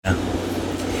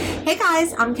Hey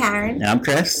guys, I'm Karen. And I'm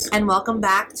Chris. And welcome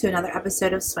back to another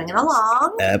episode of Swinging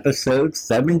Along. Episode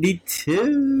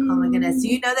 72. Oh my goodness.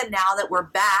 You know that now that we're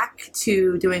back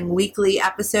to doing weekly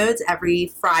episodes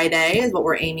every Friday is what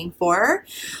we're aiming for.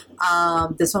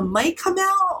 This one might come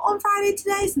out on Friday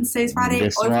today since today's Friday.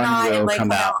 This or if one not, will it might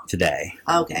come out today.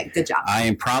 Okay, good job. I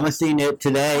am promising it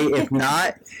today. If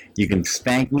not, you can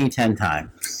spank me 10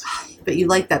 times. But you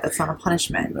like that. That's not a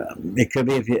punishment. It could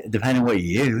be depending on what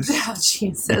you use. Oh,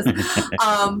 Jesus.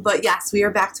 But yes, we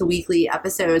are back to weekly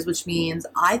episodes, which means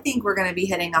I think we're going to be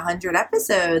hitting 100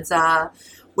 episodes.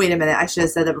 Wait a minute. I should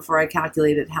have said that before I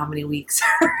calculated how many weeks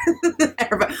are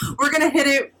there. But we're going to hit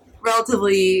it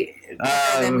relatively.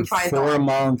 We 4 a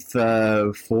month,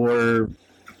 4,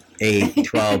 8,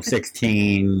 12,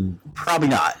 16. Probably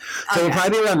not. So it'll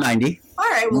probably be around 90. All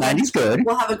right. Well, 90's good.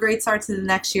 We'll have a great start to the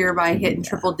next year by hitting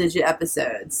triple-digit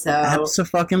episodes. So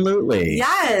Absolutely.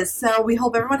 yes. So we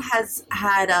hope everyone has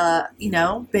had,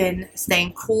 been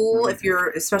staying cool. If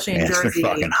you're, especially in Jersey,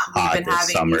 it's been fucking hot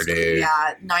this summer, dude.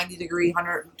 90-degree,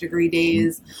 100-degree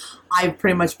days. I've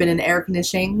pretty much been in air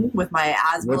conditioning with my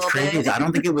asthma. What's crazy is I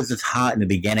don't think it was as hot in the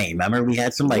beginning. Remember, we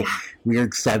had some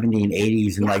weird 70s and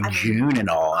 80s in June and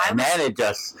all, and then it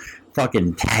just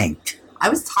fucking tanked. I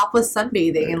was topless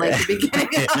sunbathing in the beginning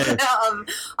of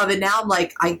it. Now I'm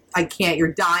like, I can't.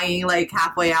 You're dying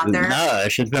halfway out there. No,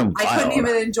 it should have been wild. I couldn't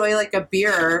even enjoy a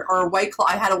beer or a White Claw.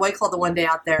 I had a White Claw the one day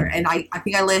out there, and I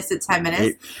think I lasted 10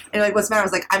 minutes. And what's the matter? I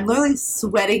was like, I'm literally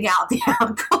sweating out the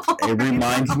alcohol. It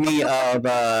reminds me of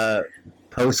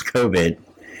post-COVID.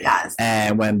 Yes.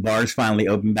 And when bars finally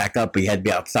opened back up, we had to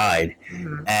be outside.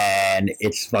 Mm-hmm. And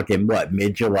it's fucking,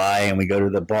 mid-July, and we go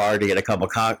to the bar to get a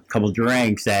couple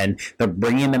drinks, and they're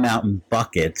bringing them out in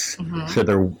buckets, so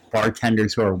their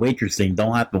bartenders who are waitressing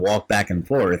don't have to walk back and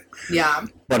forth. Yeah.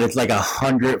 But it's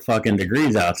 100 fucking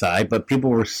degrees outside, but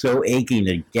people were so aching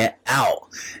to get out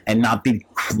and not be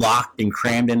locked and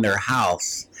crammed in their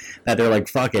house that they're like,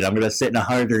 fuck it, I'm going to sit in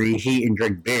 100-degree heat and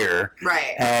drink beer.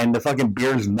 Right. And the fucking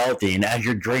beer's melting as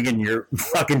you're drinking your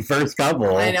fucking first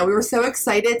couple. I know. We were so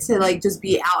excited to, just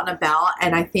be out and about,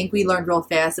 and I think we learned real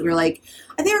fast that we were like,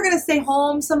 I think we're going to stay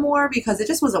home some more because it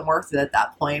just wasn't worth it at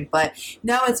that point. But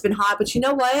no, it's been hot. But you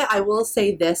know what? I will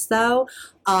say this, though.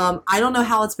 I don't know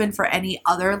how it's been for any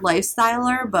other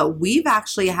lifestyler, but we've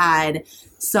actually had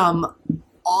some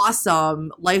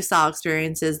awesome lifestyle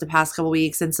experiences the past couple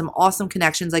weeks and some awesome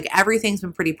connections. Everything's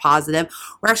been pretty positive.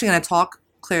 We're actually going to talk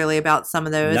clearly about some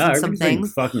of those and some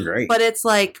things. Fucking great. But it's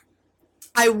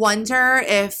I wonder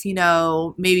if,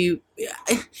 maybe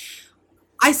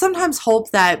I sometimes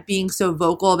hope that being so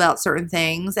vocal about certain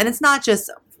things, and it's not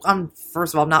just,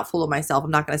 first of all, I'm not full of myself.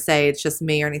 I'm not going to say it's just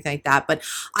me or anything like that, but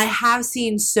I have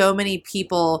seen so many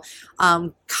people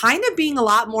kind of being a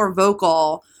lot more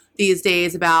vocal these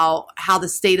days about how the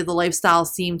state of the lifestyle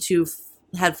seemed to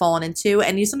had fallen into.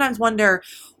 And you sometimes wonder,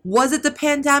 was it the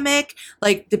pandemic?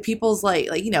 The people's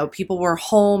people were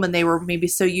home and they were maybe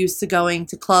so used to going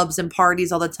to clubs and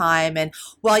parties all the time. And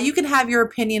while you can have your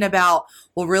opinion about,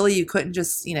 well, really, you couldn't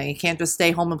just, you can't just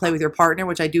stay home and play with your partner,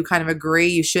 which I do kind of agree.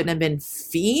 You shouldn't have been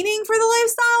fiending for the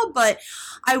lifestyle. But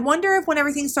I wonder if when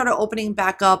everything started opening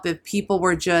back up, if people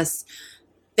were just,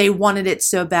 they wanted it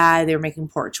so bad, they were making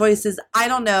poor choices. I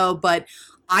don't know, but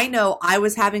I know I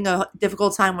was having a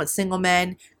difficult time with single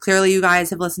men. Clearly, you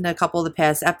guys have listened to a couple of the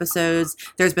past episodes.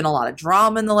 There's been a lot of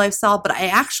drama in the lifestyle, but I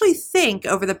actually think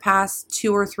over the past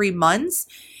 2 or 3 months,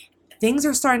 things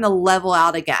are starting to level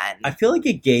out again. I feel like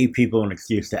it gave people an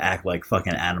excuse to act like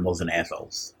fucking animals and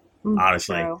assholes.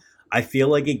 Honestly. True. I feel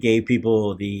like it gave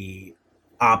people the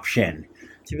option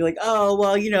to be like, oh,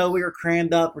 well, we were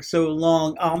crammed up for so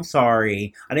long. Oh, I'm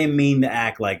sorry. I didn't mean to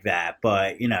act like that,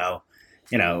 but,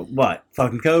 what?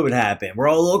 Fucking COVID happened. We're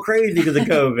all a little crazy because of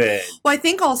COVID. Well, I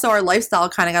think also our lifestyle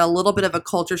kind of got a little bit of a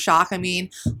culture shock. I mean,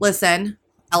 listen,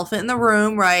 elephant in the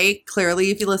room, right? Clearly,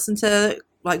 if you listen to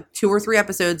 2 or 3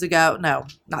 episodes ago, no,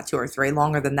 not 2 or 3,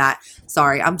 longer than that.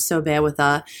 Sorry, I'm so bad with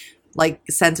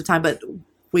sense of time, but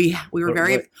we were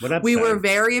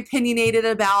very opinionated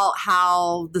about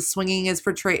how the swinging is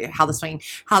portrayed, how the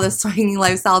swinging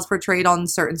lifestyle is portrayed on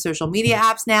certain social media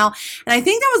apps now. And I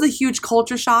think that was a huge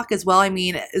culture shock as well. I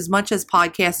mean, as much as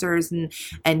podcasters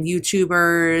and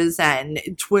YouTubers and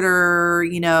Twitter,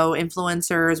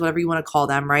 influencers, whatever you want to call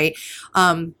them, right?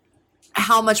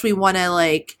 How much we want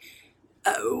to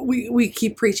we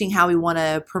keep preaching how we want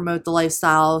to promote the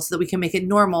lifestyle so that we can make it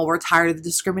normal. We're tired of the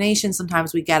discrimination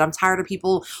sometimes we get. I'm tired of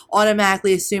people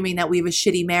automatically assuming that we have a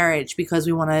shitty marriage because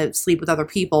we want to sleep with other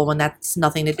people when that's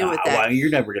nothing to do with it. Well,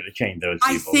 you're never going to change those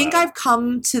people. I think I've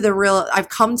come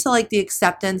to like the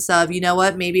acceptance of, you know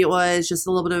what, maybe it was just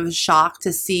a little bit of a shock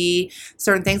to see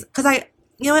certain things. Because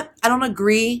you know what, I don't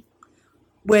agree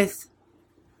with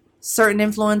certain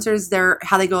influencers,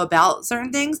 how they go about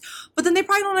certain things, but then they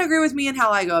probably don't agree with me and how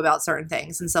I go about certain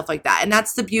things and stuff like that. And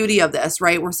that's the beauty of this,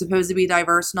 right? We're supposed to be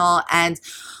diverse and all. And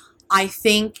I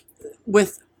think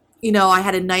with, I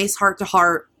had a nice heart to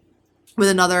heart with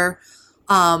another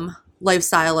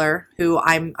lifestyler who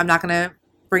I'm not going to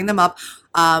bring them up.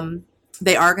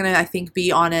 They are going to, I think,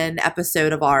 be on an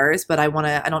episode of ours, but I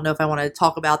don't know if I want to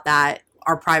talk about that,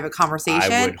 our private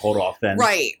conversation. I would hold off then.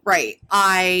 Right.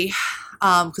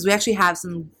 Because we actually have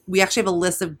a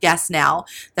list of guests now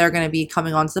that are going to be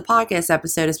coming onto the podcast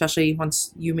episode, especially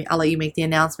once I'll let you make the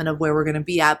announcement of where we're going to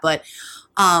be at. But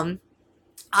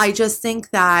I just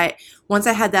think that once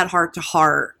I had that heart to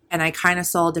heart and I kind of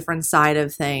saw a different side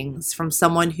of things from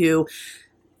someone who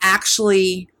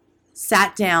actually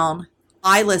sat down,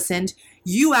 I listened.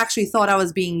 You actually thought I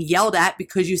was being yelled at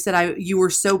because you said you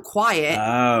were so quiet.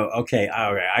 Oh, okay.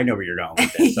 All right. I know where you're going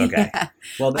with this. Okay. Yeah.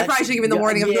 Well, I probably should give you the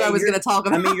warning of who I was going to talk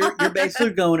about. I mean, you're basically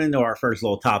going into our first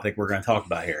little topic we're going to talk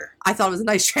about here. I thought it was a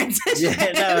nice transition.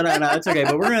 Yeah, no, it's okay.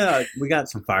 But we got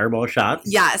some Fireball shots.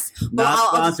 Yes. Not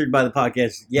sponsored by the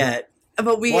podcast yet.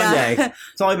 But one day.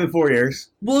 It's only been 4 years.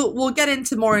 We'll get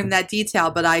into more in that detail.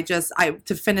 But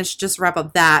to finish, just wrap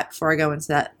up that before I go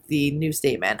into the new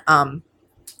statement.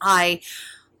 I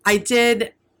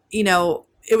did,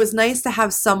 it was nice to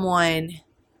have someone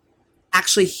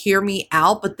actually hear me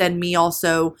out, but then me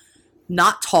also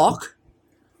not talk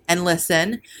and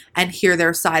listen and hear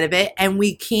their side of it. And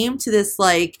we came to this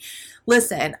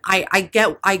listen, I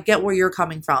get where you're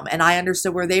coming from, and I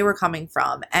understood where they were coming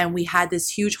from. And we had this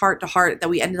huge heart to heart that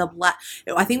we ended up,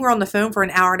 I think we were on the phone for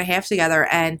an hour and a half together,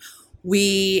 and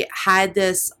we had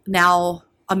this now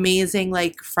amazing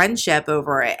friendship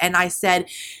over it. And I said,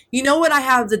 what I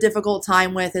have the difficult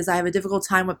time with is I have a difficult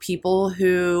time with people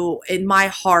who in my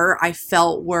heart I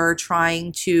felt were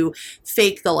trying to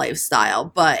fake the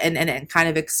lifestyle and kind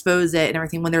of expose it and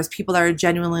everything, when there's people that are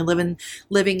genuinely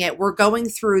living it. We're going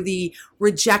through the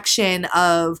rejection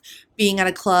of being at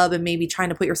a club and maybe trying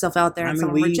to put yourself out there and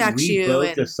someone rejects you. We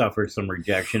both just suffered some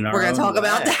rejection. We're going to talk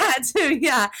about that too.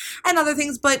 Yeah. And other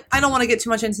things, but I don't want to get too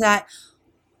much into that.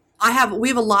 We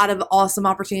have a lot of awesome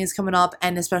opportunities coming up,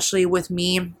 and especially with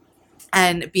me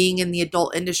and being in the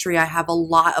adult industry, I have a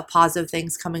lot of positive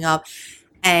things coming up,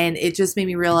 and it just made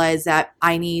me realize that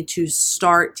I need to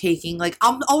start taking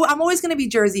I'm always going to be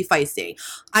Jersey feisty.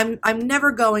 I'm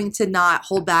never going to not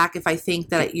hold back if I think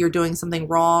that you're doing something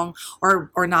wrong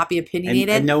or not be opinionated.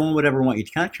 And no one would ever want you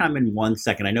to kind of chime in 1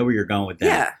 second. I know where you're going with that.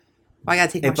 Yeah, I got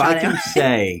to take my shot. If I can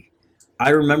say, I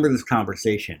remember this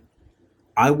conversation.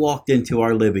 I walked into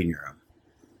our living room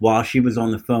while she was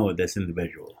on the phone with this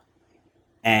individual,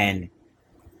 and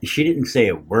she didn't say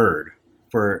a word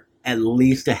for at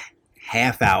least a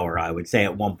half hour, I would say,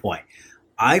 at one point.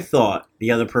 I thought the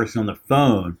other person on the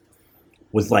phone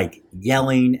was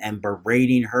yelling and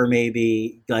berating her,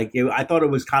 maybe. I thought it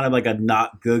was kind of a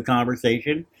not good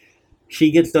conversation.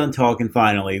 She gets done talking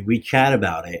finally. We chat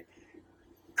about it.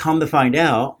 Come to find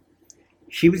out,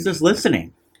 she was just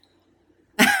listening.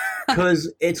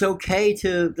 Because it's okay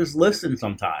to just listen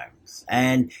sometimes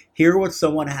and hear what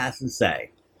someone has to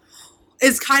say.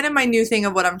 It's kind of my new thing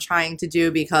of what I'm trying to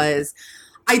do, because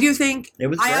I do think it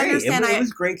was great. I understand. It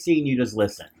was great seeing you just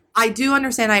listen. I do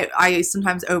understand I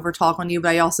sometimes overtalk on you,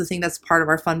 but I also think that's part of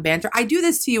our fun banter. I do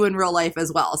this to you in real life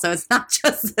as well, so it's not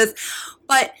just this.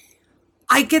 But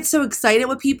I get so excited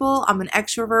with people. I'm an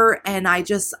extrovert, and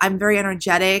I'm very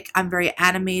energetic. I'm very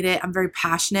animated. I'm very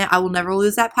passionate. I will never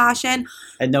lose that passion.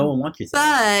 And no one wants you to.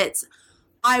 But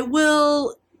I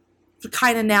will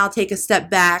kind of now take a step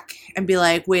back and be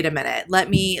like, wait a minute. Let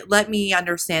me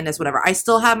understand this, whatever. I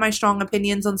still have my strong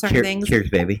opinions on certain things. Cheers,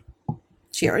 baby.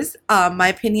 Cheers. My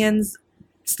opinions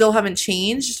still haven't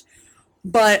changed,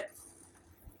 but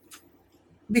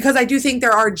because I do think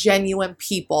there are genuine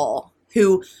people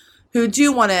who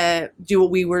do want to do what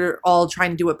we were all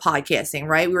trying to do with podcasting,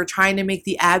 right? We were trying to make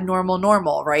the abnormal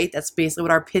normal, right? That's basically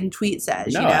what our pinned tweet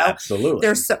says, No, absolutely.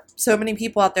 There's so many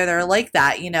people out there that are like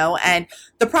that, and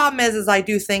the problem is I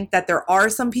do think that there are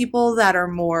some people that are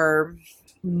more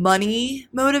money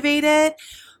motivated,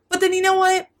 but then you know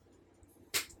what?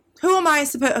 Who am I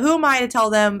to tell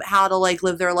them how to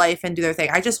live their life and do their thing?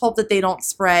 I just hope that they don't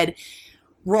spread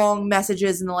wrong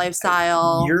messages in the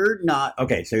lifestyle. You're not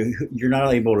okay. So you're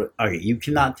not able to. Okay, you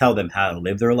cannot tell them how to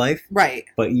live their life, Right.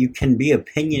 but you can be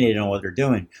opinionated on what they're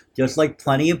doing. Just like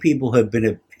plenty of people have been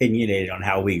opinionated on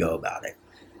how we go about it.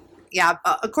 Yeah,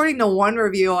 according to one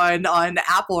review on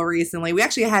Apple recently, we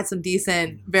actually had some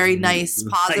decent, very nice,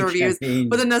 positive reviews.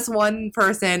 But then this one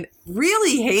person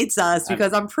really hates us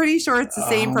because I'm pretty sure it's the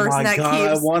same person that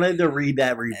I keeps. wanted to read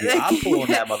that review. I'm pulling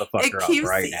that motherfucker up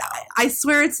right now. I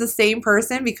swear it's the same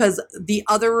person because the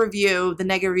other review, the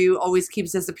negative review, always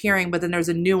keeps disappearing. But then there's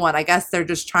a new one. I guess they're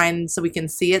just trying so we can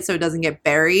see it so it doesn't get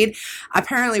buried.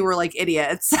 Apparently, we're like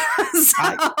idiots.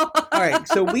 All right,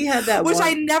 so we had that which one.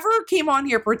 I never came on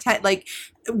here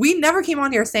we never came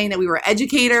on here saying that we were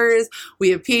educators, we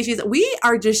have PhDs. We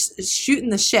are just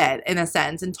shooting the shit in a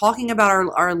sense and talking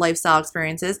about our lifestyle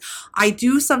experiences. I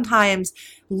do sometimes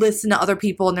listen to other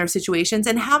people in their situations,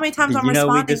 and how many times I'm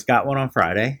responding. We just got one on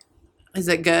Friday. Is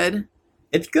it good?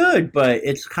 It's good, but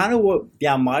it's kind of what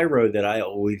down my road that I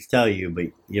always tell you, but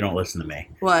you don't listen to me.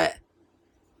 What?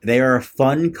 They are a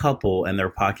fun couple, and their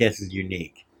podcast is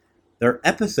unique. Their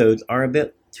episodes are a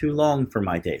bit too long for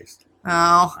my taste.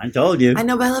 Oh. I told you. I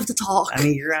know, but I love to talk. I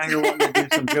mean, you're out here wanting to do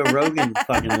some Joe Rogan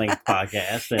fucking length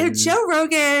podcast. And Joe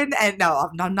Rogan, and no,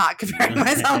 I'm not comparing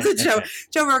myself to Joe.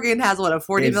 Joe Rogan has, what, a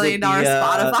 $40 million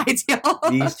Spotify deal?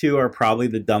 These two are probably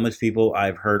the dumbest people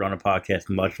I've heard on a podcast,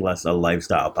 much less a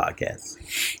lifestyle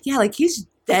podcast. Yeah, like he's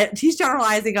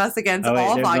generalizing us against all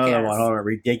podcasts. Another one. Hold on.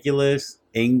 Ridiculous,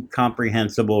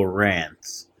 incomprehensible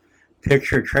rants.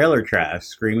 Picture trailer trash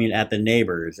screaming at the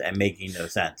neighbors and making no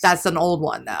sense. That's an old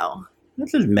one, though.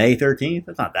 This is May 13th.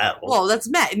 That's not that old. Well, that's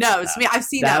May. No, it's me. I've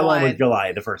seen that one. That one was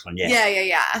July, the first one. Yeah.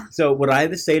 Yeah. So what I have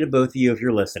to say to both of you, if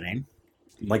you're listening,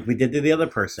 like we did to the other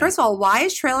person. First of all, why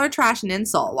is trailer trash an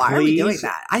insult? Why are we doing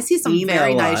that? I see some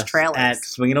very nice trailers. At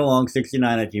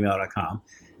swingingalong69@gmail.com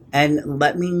and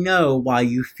let me know why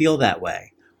you feel that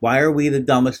way. Why are we the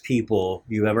dumbest people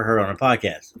you ever heard on a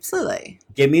podcast? Absolutely.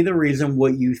 Give me the reason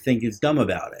what you think is dumb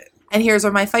about it. And here's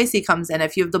where my feisty comes in.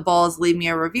 If you have the balls, leave me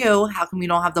a review. How come you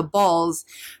don't have the balls?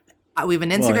 We have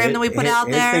an Instagram that we put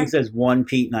out there. His thing says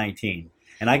 1Pete19.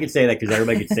 And I can say that because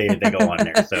everybody can say that they go on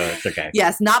there, so it's okay.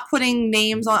 Yes, not putting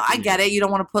names on. I get it. You don't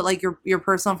want to put like your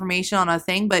personal information on a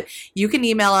thing, but you can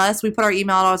email us. We put our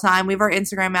email all the time. We have our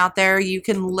Instagram out there. You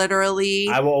can literally.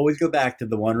 I will always go back to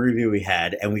the one review we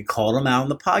had, and we called him out on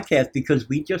the podcast because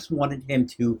we just wanted him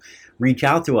to reach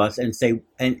out to us and say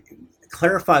and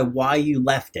clarify why you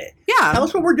left it. Yeah, tell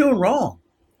us what we're doing wrong.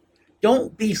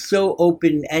 Don't be so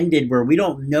open-ended where we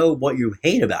don't know what you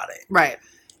hate about it. Right.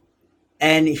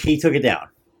 And he took it down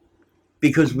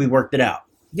because we worked it out.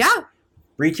 Yeah.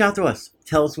 Reach out to us.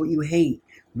 Tell us what you hate.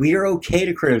 We are okay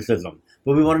to criticism,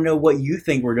 but we want to know what you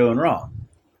think we're doing wrong.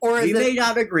 Or we may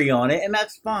not agree on it, and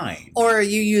that's fine. Or are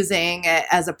you using it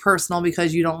as a personal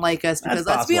because you don't like us? Because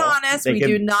let's be honest, we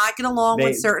do not get along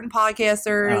with certain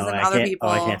podcasters and other people.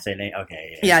 Oh, I can't say name.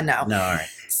 Okay. Yeah, no. No, all right.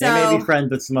 So, they may be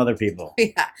friends with some other people.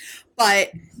 Yeah.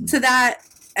 But to that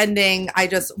ending,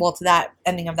 to that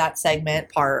ending of that segment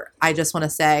part, I just want to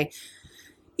say,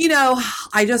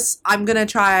 I'm going to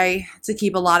try to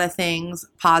keep a lot of things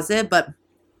positive, but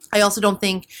I also don't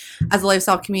think as a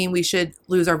lifestyle comedian we should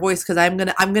lose our voice, because I'm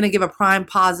gonna give a prime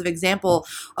positive example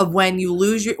of when you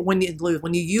use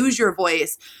your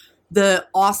voice, the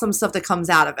awesome stuff that comes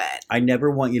out of it. I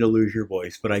never want you to lose your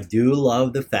voice, but I do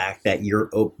love the fact that you're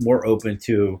more open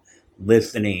to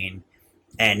listening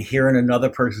and hearing another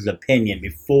person's opinion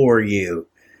before you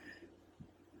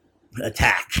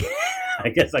attack. I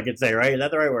guess I could say, right? Is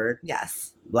that the right word?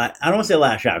 Yes. I don't want to say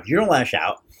lash out, because you don't lash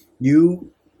out.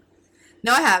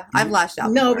 No, I have. I've lashed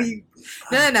out. No, but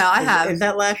No, I have. Is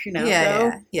that lashing out,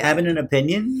 though? Yeah. Having an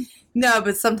opinion? No,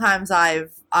 but sometimes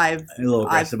I've a little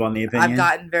aggressive on the opinion. I've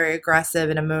gotten very aggressive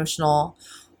and emotional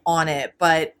on it.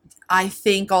 But I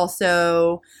think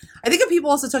if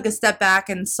people also took a step back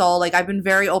and saw, like, I've been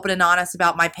very open and honest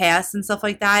about my past and stuff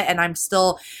like that. And I'm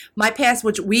still, my past,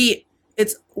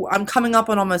 I'm coming up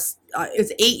on almost,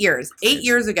 it's 8 years. 8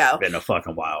 years ago. It's been a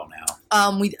fucking while now.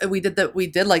 We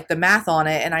did like the math on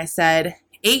it, and I said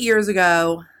 8 years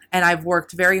ago, and I've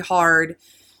worked very hard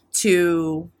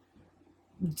to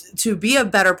be a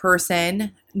better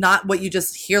person, not what you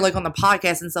just hear like on the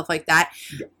podcast and stuff like that,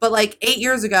 but like 8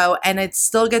 years ago, and it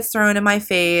still gets thrown in my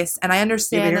face, and I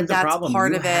understand that that's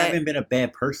part of it. You haven't been a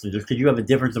bad person just because you have a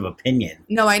difference of opinion.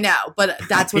 No, I know, but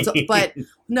that's but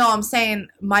no, I'm saying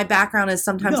my background is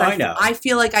sometimes I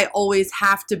feel like I always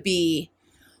have to be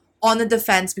on the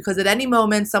defense, because at any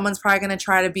moment someone's probably going to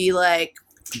try to be like,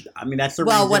 I mean, that's the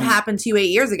reason. Well, what happened to you 8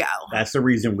 years ago? That's the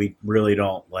reason we really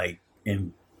don't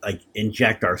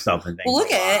inject ourselves in things. Well,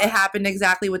 look at it. It happened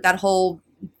exactly with that whole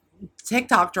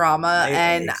TikTok drama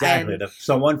exactly. and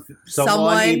Someone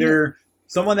someone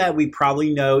someone that we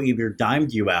probably know either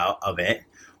dimed you out of it,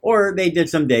 or they did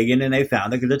some digging and they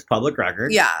found it because it's public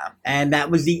record. yeah, And that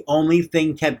was the only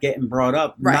thing kept getting brought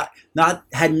up. right. Not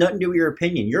had nothing to do with your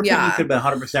opinion. Your opinion Yeah. could have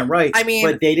been 100% right. I mean,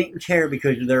 but they didn't care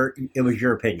because it was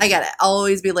your opinion. I get it. I'll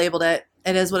always be labeled it.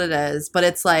 It is what it is. But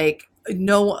it's like,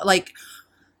 no, like,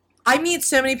 I meet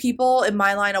so many people in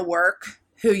my line of work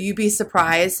who you'd be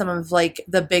surprised, some of like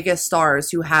the biggest stars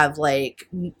who have like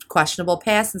questionable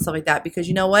past and stuff like that, because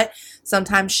you know what?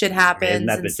 Sometimes shit happens Isn't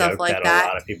that and the stuff joke like that. A that.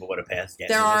 lot of people would have passed.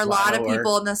 There are a lot of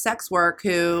people in the sex work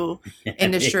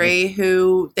industry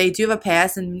who they do have a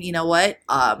pass, and you know what?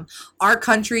 Our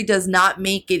country does not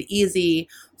make it easy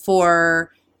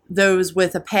for those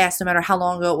with a past, no matter how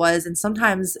long ago it was, and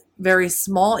sometimes very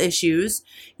small issues.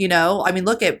 You know, I mean,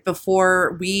 look at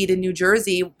before weed in New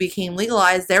Jersey became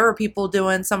legalized, there were people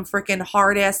doing some freaking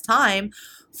hard ass time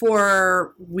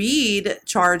for weed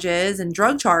charges and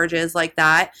drug charges like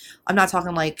that. I'm not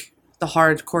talking like the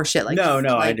hardcore shit, like no, I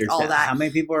like understand. all that. How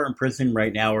many people are in prison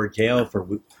right now or jail for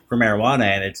marijuana,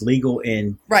 and it's legal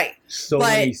in Right. so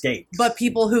many states? But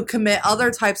people who commit other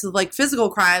types of like physical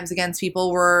crimes against people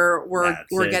were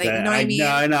getting, you know what I mean?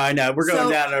 I know. We're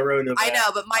going down the road of I know,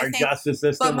 but my our thing, justice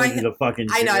system, which is a fucking.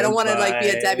 I know I don't want to like be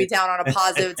a but- Debbie Downer on a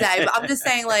positive day, but I'm just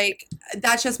saying like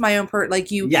that's just my own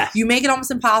like you Yes. you make it almost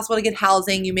impossible to get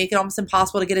housing, you make it almost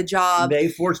impossible to get a job. They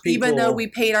force people, Even though we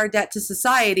paid our debt to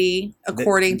society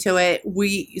according to it,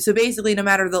 so basically no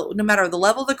matter the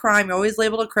level of the crime, you're always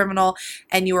labeled a criminal,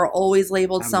 and you are always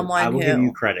labeled someone I will who give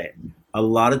you credit. A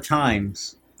lot of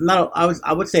times,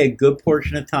 I would say a good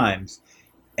portion of times,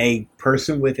 a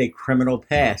person with a criminal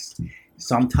past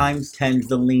sometimes tends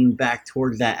to lean back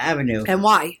towards that avenue. And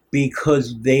why?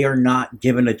 Because they are not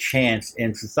given a chance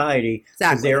in society. Because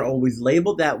Exactly. they're always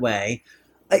labeled that way.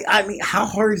 I mean, how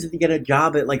hard is it to get a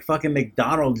job at like fucking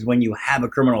McDonald's when you have a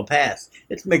criminal past?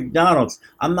 It's McDonald's.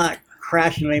 I'm not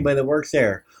crashing anybody that works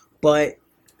there, but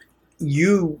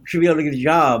you should be able to get a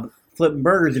job flipping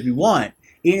burgers if you want,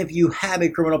 even if you have a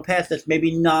criminal past that's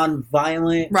maybe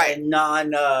non-violent, Right.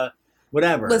 and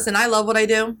whatever. Listen, I love what I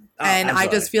do, and I'm I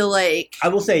sorry. just feel like, I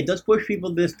will say it does push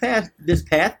people this path,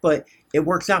 but it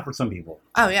works out for some people.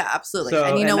 oh yeah, absolutely. So,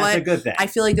 and you know that's what? a good thing. I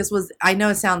feel like this was, I know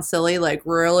it sounds silly, like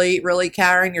really, really,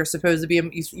 Karen, you're supposed to be,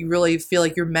 you really feel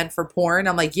like you're meant for porn.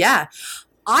 I'm like, yeah,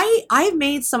 I've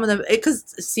made some of them, because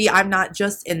see, I'm not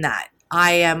just in that.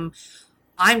 I'm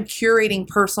curating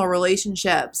personal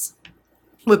relationships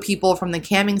with people from the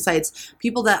camming sites,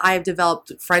 people that I have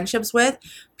developed friendships with,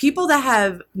 people that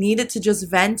have needed to just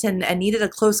vent and needed a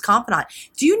close confidant.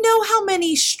 Do you know how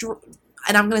many,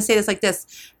 and I'm going to say this like this,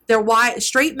 they're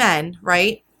straight men,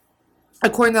 right?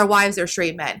 According to their wives, they're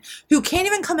straight men who can't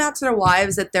even come out to their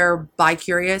wives that they're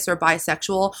bi-curious or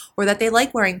bisexual, or that they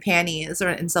like wearing panties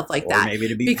and stuff like or that. maybe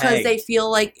to be Because pegged, they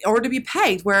feel like, or to be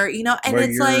pegged, where, you know, and where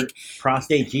it's your like,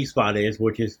 prostate G-spot is,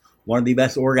 which is one of the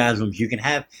best orgasms you can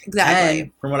have. exactly.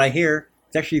 And from what I hear,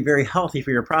 it's actually very healthy for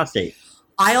your prostate.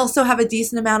 I also have a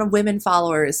decent amount of women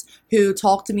followers who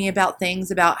talk to me about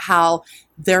things about how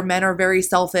their men are very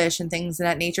selfish and things of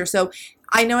that nature. So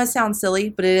I know it sounds silly,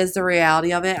 but it is the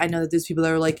reality of it. I know that there's people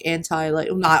that are like anti,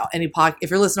 like not any if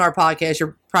you're listening to our podcast,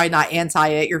 you're probably not anti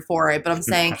it, you're for it. But I'm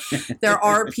saying there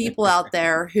are people out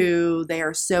there who they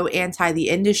are so anti the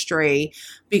industry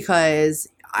because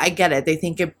I get it. They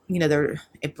think it, you know,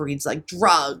 it breeds like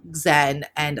drugs and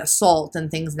assault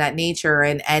and things of that nature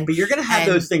and But you're going to have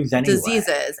and those things anyway.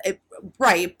 diseases.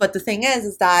 Right. But the thing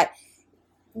is that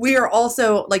we are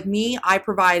also, like me, I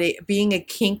provide, being a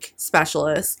kink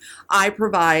specialist, I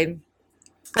provide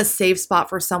a safe spot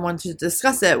for someone to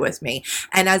discuss it with me.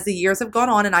 And as the years have gone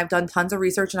on, and I've done tons of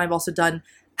research, and I've also done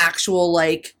actual,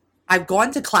 like, I've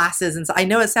gone to classes, and so I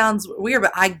know it sounds weird,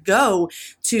 but I go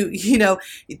to, you know,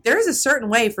 there's a certain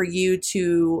way for you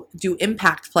to do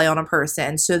impact play on a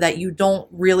person so that you don't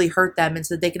really hurt them and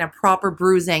so that they can have proper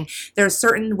bruising. There's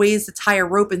certain ways to tie a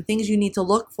rope and things you need to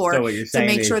look for So what you're to saying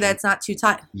make is sure that it's not too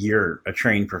tight. You're a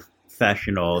trained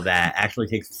professional that actually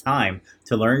takes time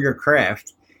to learn your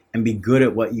craft and be good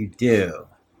at what you do.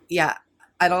 Yeah.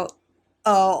 I don't,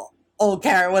 oh,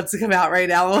 Karen wants to come out right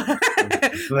now.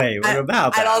 Wait, what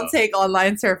about I that? don't take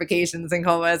online certifications and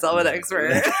call myself an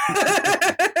expert.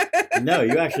 No,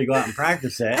 you actually go out and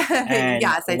practice it and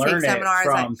Yes, I take learn seminars, it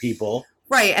from people.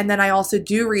 Right. And then I also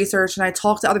do research and I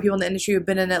talk to other people in the industry who've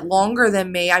been in it longer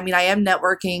than me. I mean, I am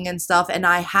networking and stuff, and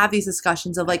I have these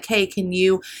discussions of like, hey, can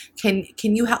you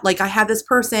like, I have this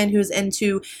person who's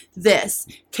into this.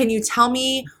 Can you tell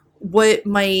me what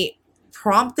might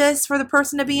prompt this for the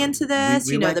person to be into this?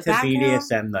 We you know, went the to background.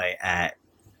 BDSM night at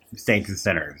Saints and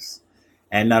Sinners.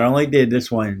 And not only did this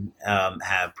one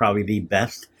have probably the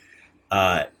best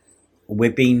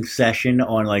whipping session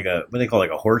on like a what they call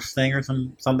like a horse thing or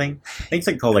something. I think it's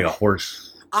like called like a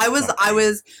horse. I was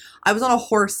on a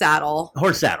horse saddle.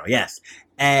 Horse saddle, yes.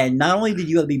 And not only did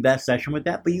you have the best session with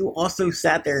that, but you also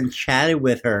sat there and chatted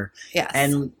with her. Yes.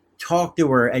 And talked to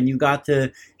her, and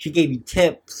she gave you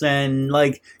tips, and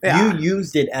like you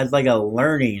used it as like a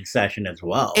learning session as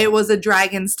well. It was a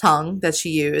dragon's tongue that she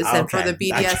used, and for the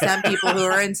BDSM people who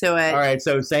are into it, all right.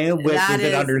 So saying whip is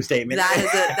an understatement.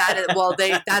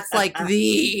 That's like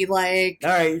the like. All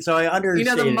right, so I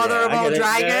understand. The mother of all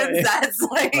dragons. That's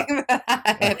like.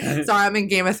 Sorry, I'm in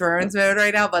Game of Thrones mode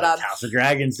right now, but House of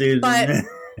Dragons, Susan. But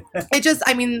it just,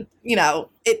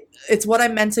 it's what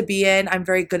I'm meant to be in. I'm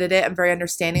very good at it. I'm very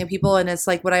understanding of people. And it's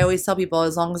like what I always tell people,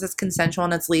 as long as it's consensual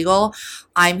and it's legal,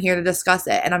 I'm here to discuss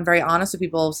it. And I'm very honest with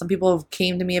people. Some people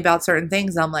came to me about certain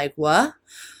things. And I'm like, what?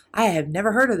 I have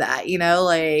never heard of that.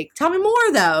 Like, tell me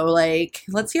more though. Like,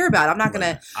 let's hear about it. I'm not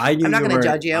going to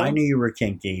judge you. I knew you were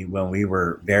kinky when we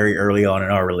were very early on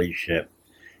in our relationship,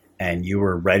 and you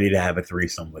were ready to have a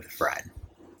threesome with a friend.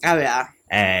 Oh yeah.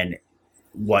 And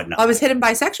whatnot. I was hidden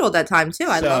bisexual at that time too.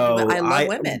 I love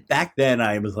women. Back then,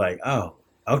 I was like, oh,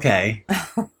 okay,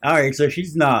 all right. So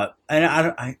she's not, and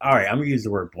all right. I'm gonna use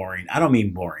the word boring. I don't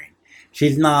mean boring.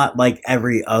 She's not like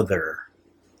every other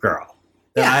girl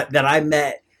that I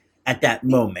met at that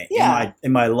moment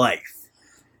in my life.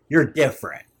 You're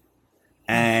different.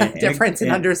 And difference in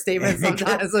understatement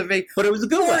sometimes would be, but it was a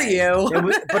good way.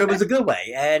 But it was a good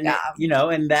way, and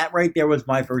and that right there was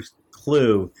my first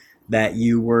clue that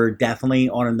you were definitely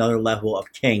on another level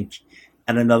of kink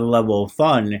and another level of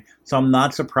fun. So I'm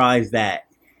not surprised that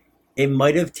it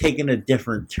might have taken a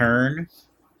different turn,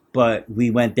 but we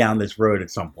went down this road at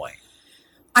some point.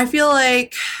 I feel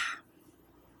like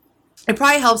it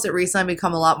probably helps that recently I've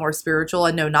become a lot more spiritual.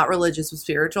 And no, not religious, but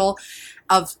spiritual,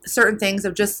 of certain things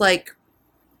of just like,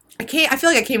 I feel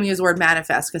like I can't even use the word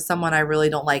manifest because someone I really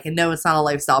don't like. And no, it's not a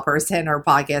lifestyle person or a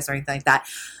podcast or anything like that.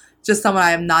 Just someone I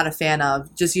am not a fan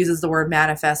of. Just uses the word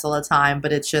manifest all the time,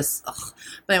 but it's just. Ugh.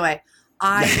 But anyway,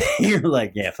 you're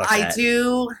like, yeah, fuck that. I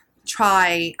do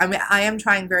try. I mean, I am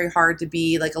trying very hard to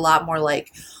be like a lot more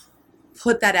like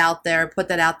put that out there.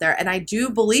 And I do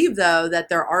believe though that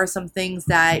there are some things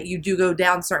that you do go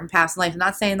down certain paths in life. I'm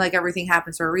not saying like everything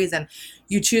happens for a reason.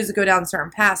 You choose to go down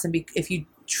certain paths, and if you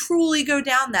truly go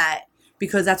down that,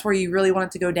 because that's where you really want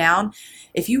it to go down.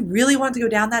 If you really want it to go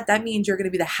down that means you're going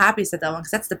to be the happiest at that one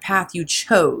because that's the path you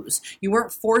chose. You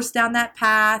weren't forced down that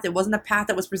path. It wasn't a path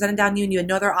that was presented down to you and you had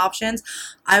no other options.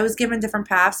 I was given different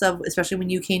paths especially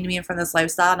when you came to me in front of this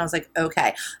lifestyle, and I was like,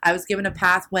 okay. I was given a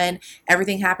path when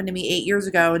everything happened to me 8 years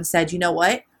ago and said, you know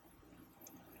what?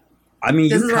 I mean,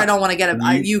 this is where I don't want to get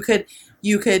it.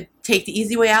 You could take the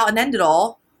easy way out and end it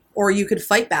all, or you could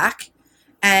fight back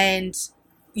and,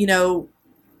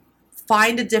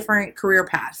 find a different career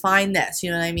path. Find this.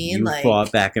 You know what I mean? You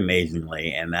fought back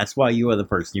amazingly, and that's why you are the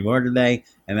person you are today,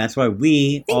 and that's why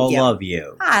we all love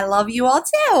you. I love you all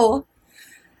too.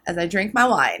 As I drink my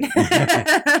wine.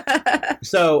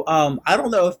 So, I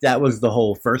don't know if that was the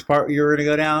whole first part you were going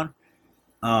to go down,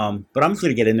 but I'm just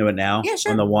going to get into it now. Yeah,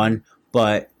 sure. On the one.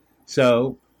 But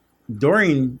so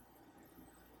during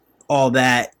all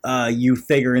that, you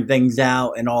figuring things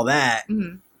out and all that.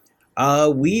 Mm-hmm.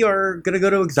 We are going to go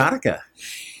to Exotica.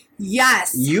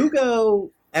 Yes. You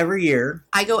go every year.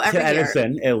 I go every year. To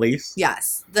Edison, at least.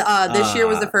 Yes. This year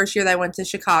was the first year that I went to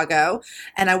Chicago,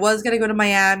 and I was going to go to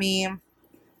Miami.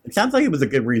 It sounds like it was a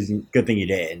good thing you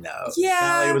didn't, though. Yeah. It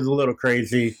sounded like it was a little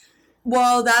crazy.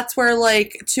 Well, that's where,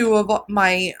 like, two of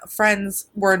my friends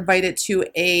were invited to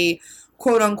a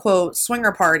quote-unquote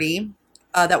swinger party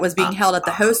that was being held at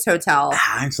the host hotel.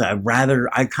 Honestly,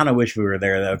 I kind of wish we were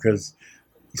there, though, because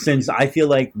since I feel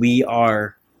like we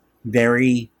are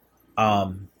very,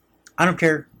 I don't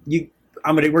care. We're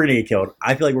gonna get killed.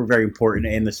 I feel like we're very important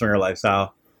in the swinger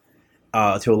lifestyle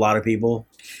to a lot of people.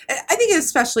 I think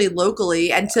especially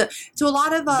locally and to a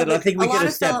lot of. I think we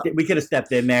could have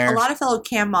stepped in there. A lot of fellow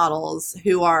cam models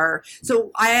who are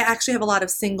I actually have a lot of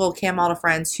single cam model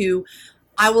friends who,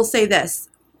 I will say this.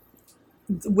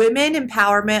 Women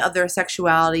empowerment of their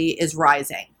sexuality is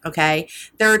rising. Okay,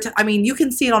 you can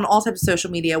see it on all types of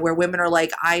social media where women are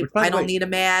like, I don't need a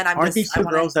man. Aren't these two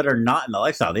girls that are not in the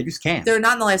lifestyle? They just can't. They're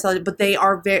not in the lifestyle, but they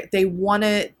are they want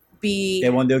to be. They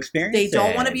want to experience. They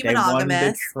don't want to be monogamous. They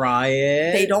want to try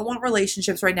it. They don't want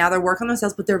relationships right now. They're working on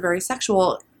themselves, but they're very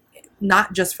sexual.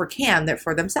 not just for Cam, they're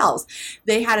for themselves.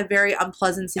 They had a very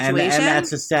unpleasant situation. And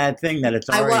that's a sad thing that it's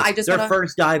already,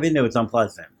 first dive into it's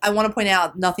unpleasant. I want to point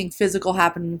out nothing physical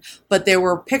happened, but there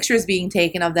were pictures being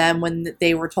taken of them when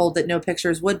they were told that no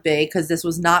pictures would be, because this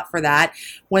was not for that.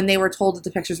 When they were told that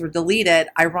the pictures were deleted,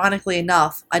 ironically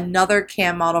enough, another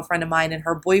Cam model friend of mine and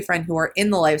her boyfriend who are in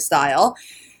the lifestyle,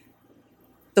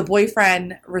 the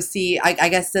boyfriend received, I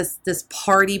guess this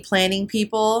party planning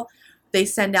people, they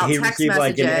send out text messages.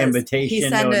 Like an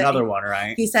invitation to another one,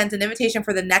 right? He sent an invitation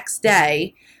for the next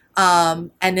day.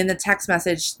 And in the text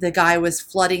message, the guy was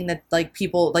flooding the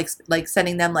people, like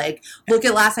sending them like, look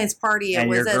at last night's party. It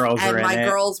was and my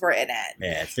girls were in it.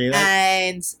 Yeah, see that?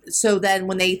 And so then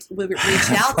when they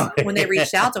reached out,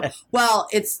 to him, well,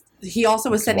 he also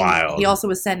was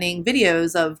sending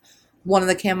videos of one of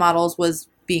the Cam models was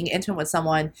being intimate with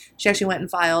someone. She actually went and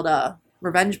filed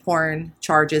revenge porn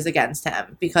charges against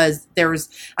him because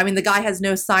the guy has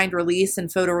no signed release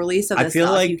and photo release of this I feel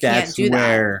stuff. like you that's can't do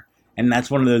where, and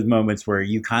that's one of those moments where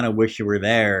you kind of wish you were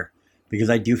there, because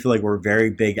I do feel like we're very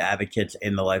big advocates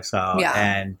in the lifestyle,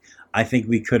 and I think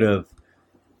we could have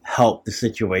helped the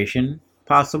situation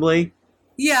possibly.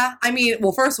 Yeah, I mean,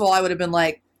 well, first of all, I would have been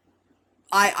like,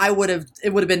 it would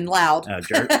have been loud.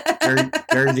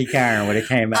 Jersey Karen would have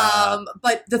came out.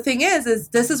 But the thing is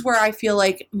this is where I feel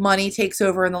like money takes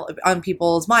over on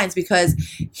people's minds, because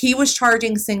he was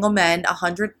charging single men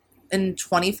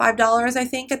 $125, I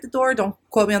think, at the door. Don't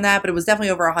quote me on that, but it was definitely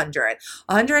over $125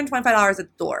 at the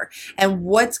door. And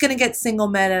what's going to get single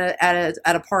men at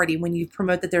a party when you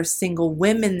promote that there's single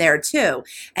women there too?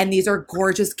 And these are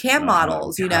gorgeous Cam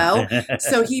models, you know?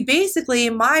 So he basically,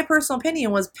 in my personal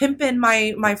opinion, was pimping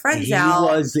my friends out.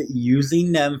 He was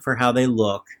using them for how they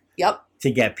look. Yep.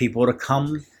 To get people to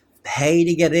come pay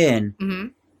to get in. Mm-hmm.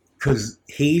 Because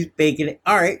he's baking it.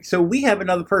 All right, so we have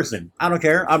another person. I don't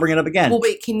care. I'll bring it up again. Well,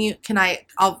 wait,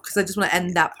 because I just want to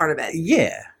end that part of it.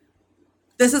 Yeah.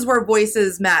 This is where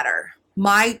voices matter.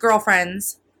 My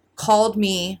girlfriends called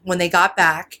me when they got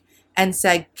back and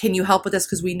said, can you help with this?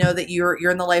 Because we know that you're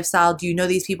in the lifestyle. Do you know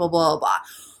these people? Blah, blah, blah.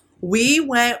 We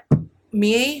went, on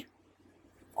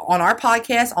our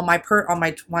podcast, on my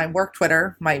work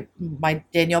Twitter, my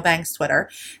Danielle Banks Twitter,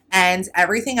 and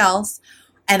everything else,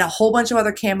 and a whole bunch of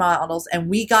other Cam models, and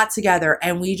we got together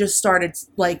and we just started,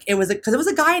 like, because it was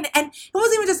a guy, and it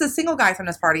wasn't even just a single guy from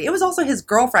this party. It was also his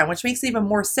girlfriend, which makes it even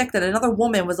more sick that another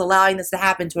woman was allowing this to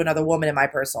happen to another woman, in my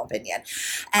personal opinion.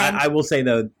 And I will say,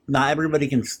 though, not everybody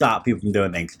can stop people from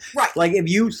doing things. Right. Like, if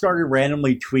you started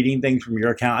randomly tweeting things from your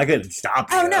account, I couldn't stop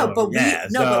you. Oh, no, but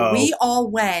we all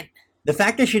went. The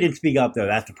fact that she didn't speak up, though,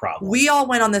 that's the problem. We all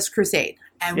went on this crusade,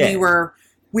 and we were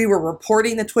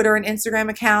reporting the Twitter and Instagram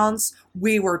accounts.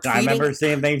 We were tweeting. I remember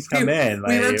seeing things come in.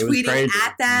 We were tweeting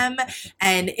at them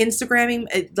and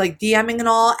Instagramming, like DMing and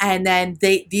all. And then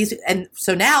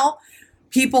so now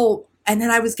people, and then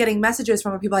I was getting messages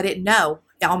from people I didn't know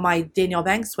on my Danielle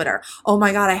Banks Twitter. Oh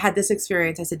my God, I had this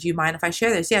experience. I said, do you mind if I share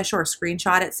this? Yeah, sure.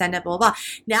 Screenshot it, send it, blah, blah, blah.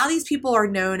 Now these people are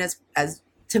known as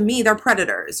to me, they're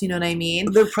predators. You know what I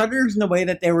mean? They're predators in the way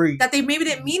that they maybe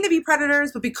didn't mean to be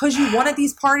predators, but because you wanted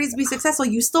these parties to be successful,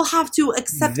 you still have to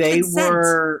accept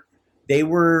consent. They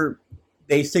were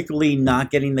basically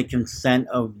not getting the consent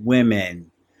of women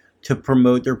to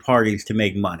promote their parties to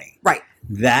make money. Right.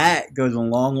 That goes a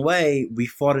long way. We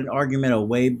fought an argument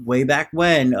way back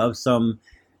when of some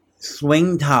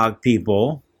swing talk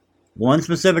people, one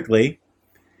specifically,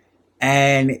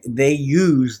 and they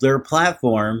used their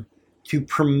platform to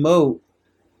promote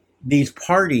these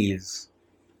parties.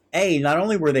 Not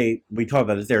only were we talked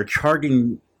about this, they were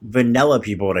charging vanilla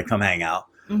people to come hang out,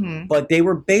 mm-hmm. but they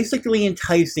were basically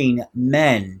enticing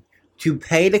men to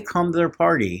pay to come to their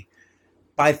party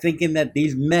by thinking that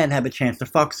these men have a chance to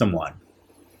fuck someone.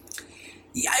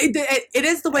 Yeah, it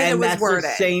is the way that was worded.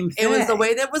 The same thing. It was the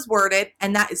way that was worded,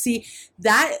 and that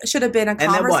should have been a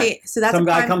conversation. So that's some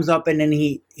guy comes up and then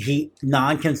he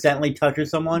non-consently touches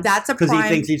someone. That's because he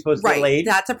thinks he's supposed to get laid.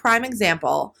 That's a prime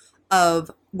example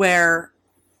of where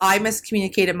I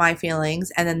miscommunicated my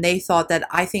feelings, and then they thought that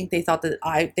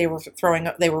they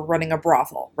were running a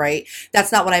brothel, right?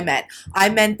 That's not what I meant. I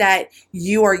meant that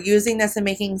you are using this and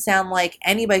making it sound like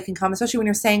anybody can come, especially when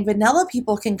you're saying vanilla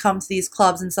people can come to these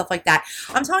clubs and stuff like that.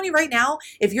 I'm telling you right now,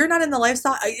 if you're not in the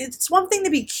lifestyle, it's one thing to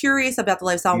be curious about the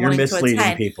lifestyle and wanting to attend. You're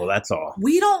misleading people, that's all.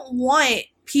 We don't want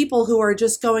people who are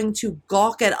just going to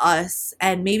gawk at us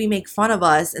and maybe make fun of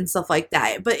us and stuff like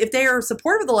that. But if they are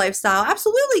supportive of the lifestyle,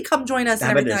 absolutely come join us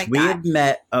and everything like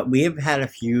that. We have had a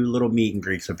few little meet and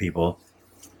greets with people.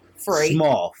 Free.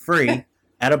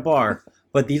 At a bar.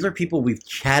 But these are people we've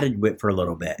chatted with for a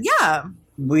little bit. Yeah.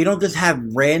 We don't just have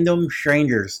random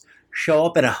strangers show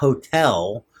up at a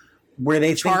hotel where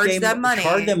they Charge think they them money.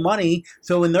 charge them money.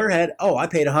 So in their head, oh, I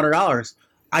paid $100.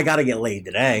 I got to get laid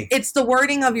today. It's the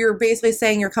wording of you're basically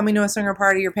saying you're coming to a swinger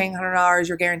party, you're paying $100,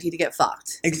 you're guaranteed to get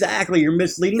fucked. Exactly. You're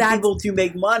misleading people to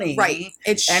make money. Right.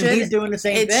 And he's doing the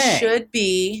same thing. It should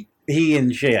be. He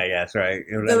and she, I guess, right?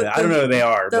 I don't know who they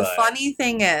are. The but funny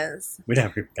thing is. we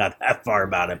never got that far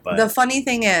about it. But the funny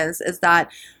thing is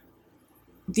that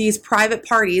these private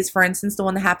parties, for instance, the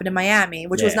one that happened in Miami,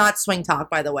 which was not Swing Talk,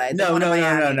 by the way. No,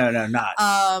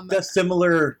 not. Just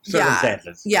similar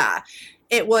circumstances. Yeah.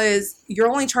 It was, you're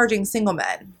only charging single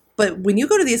men. But when you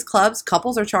go to these clubs,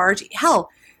 couples are charged. Hell,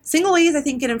 single ladies, I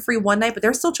think, get in free one night, but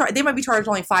they're still they might be charged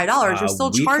only $5. You're still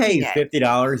charging it. We pay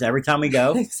 $50 every time we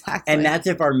go. Exactly. And that's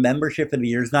if our membership for the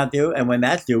year is not due. And when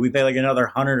that's due, we pay like another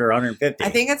 $100 or $150. I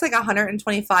think it's like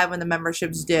 $125 when the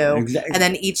membership's due. Exactly. And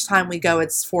then each time we go,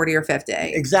 it's $40 or $50.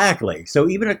 Exactly. So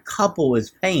even a couple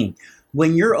is paying.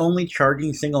 When you're only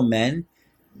charging single men,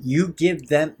 you give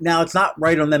them, now it's not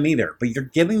right on them either, but you're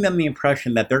giving them the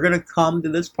impression that they're going to come to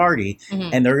this party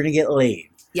and they're going to get laid.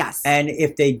 Yes. And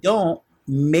if they don't,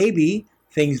 maybe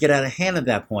things get out of hand at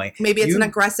that point. Maybe it's an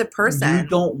aggressive person. You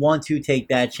don't want to take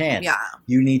that chance. Yeah.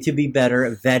 You need to be better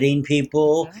at vetting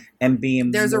people and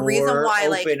being There's a reason why,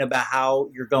 open about how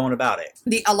you're going about it.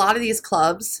 A lot of these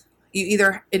clubs, you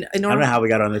either in I don't know how we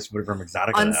got on this from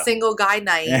Exotica. On single guy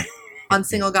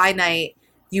night,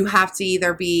 you have to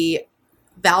either be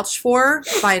vouched for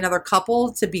by another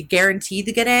couple to be guaranteed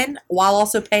to get in while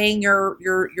also paying your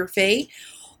fee,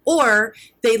 or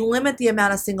they limit the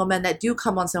amount of single men that do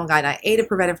come on single guy night, A, to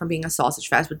prevent it from being a sausage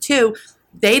fest, but two,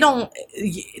 they don't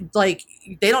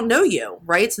know you,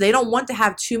 right? So they don't want to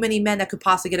have too many men that could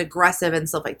possibly get aggressive and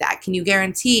stuff like that. Can you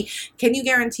guarantee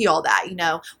all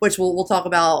that, which we'll talk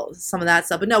about some of that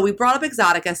stuff. But no, we brought up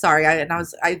Exotica. Sorry.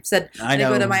 I said I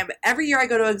go to every year I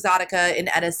go to Exotica in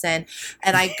Edison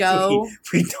and I go.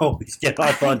 We always get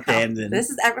off on tangents. This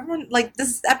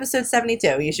is episode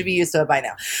 72. You should be used to it by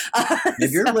now.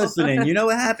 If you're listening, you know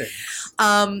what happens.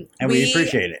 And we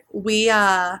appreciate it.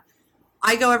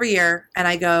 I go every year, and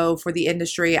I go for the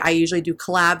industry. I usually do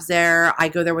collabs there. I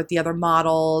go there with the other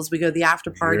models. We go to the after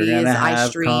parties. You're gonna have I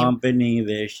stream company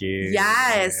this year.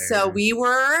 Yes, so we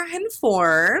were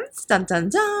informed. Dun dun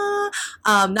dun.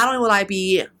 Not only will I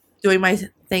be doing my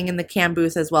thing in the cam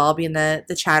booth as well, I'll be in the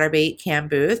Chatterbait cam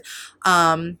booth,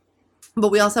 but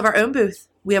we also have our own booth.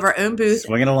 We have our own booth.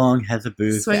 Swinging Along has a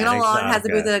booth. Swinging Along has a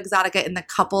booth at Exotica in the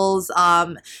couples.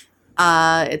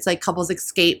 It's like couples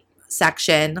escape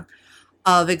section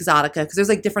of Exotica, because there's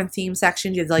like different theme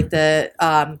sections. You have like the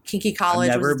Kinky College,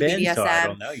 I've never been, BDSM. so I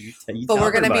don't know. You but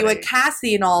we're going to be with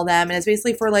Cassie and all them, and it's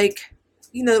basically for like,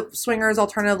 swingers,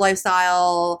 alternative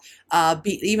lifestyle,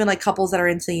 even like couples that are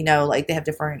into, like they have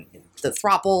different, the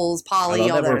throuples, poly,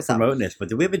 all that stuff. Promoting this, but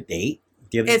do we have a date?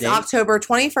 It's October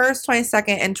 21st,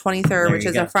 22nd, and 23rd, which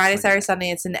is a Friday, Saturday, Sunday.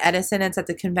 It's in Edison. It's at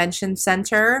the convention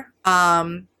center.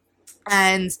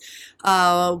 And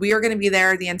we are going to be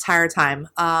there the entire time.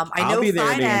 I'll be there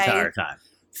the entire time.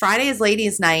 Friday is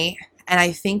ladies' night, and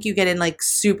I think you get in like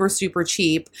super, super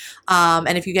cheap.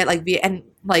 And if you get like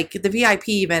the VIP,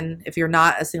 even if you're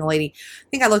not a single lady, I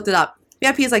think I looked it up.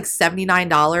 VIP is like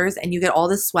 $79, and you get all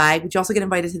this swag, but you also get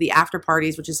invited to the after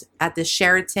parties, which is at the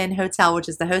Sheraton Hotel, which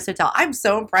is the host hotel. I'm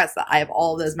so impressed that I have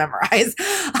all of those memorized.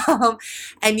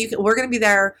 And we're going to be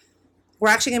there. We're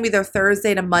actually going to be there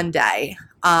Thursday to Monday.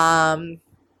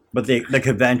 But the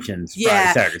conventions,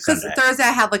 Friday, Saturday, Sunday. Because Thursday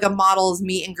I have like a models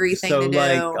meet and greet thing to do.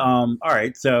 All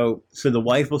right. So the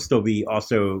wife will still be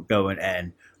also going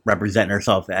and representing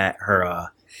herself at her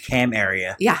cam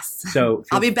area. Yes. So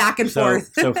I'll be back and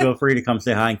forth. So feel free to come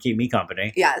say hi and keep me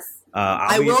company. Yes.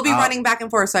 I will be running back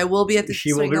and forth, so I will be at the.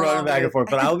 She will be running back and forth,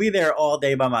 but I'll be there all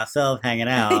day by myself, hanging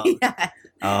out. Yeah.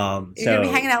 You're gonna be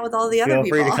hanging out with all the other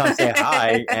people. Feel free to come say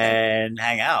hi and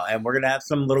hang out, and we're gonna have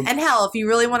some little. And hell, if you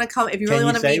really want to come, if you really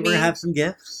want to meet me, we're gonna have some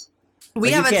gifts.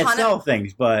 We have a ton of. You can't sell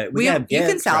things, but we have gifts. You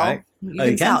can sell. Right?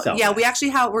 You can sell. Yeah, we actually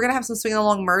we're gonna have some Swinging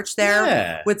Along merch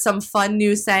there with some fun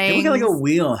new sayings. We got like a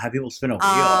wheel and have people spin a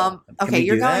wheel. Okay,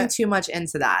 you're going too much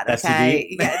into that.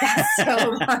 Okay, yeah, that's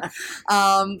so much.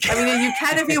 I mean, you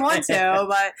can if you want to,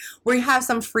 but we have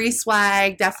some free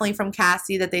swag, definitely from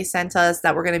Cassie, that they sent us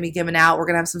that we're gonna be giving out. We're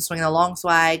gonna have some Swinging Along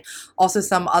swag, also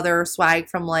some other swag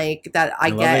from like that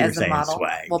I get as a model.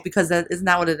 Swag. Well, because isn't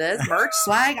that what it is? Merch,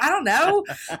 swag? I don't know.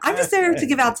 I'm just there to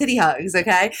give out titty hugs,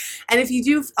 okay? And if you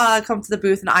do come to the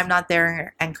booth and I'm not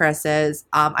there and Chris is,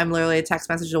 I'm literally a text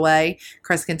message away.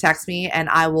 Chris can text me and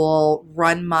I will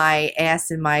run my ass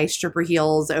in my stripper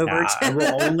heels over to I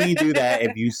will only do that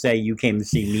if you say you came to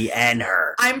see me and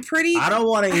her. I'm pretty. I don't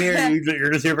want to hear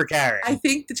you're just here for Karen. I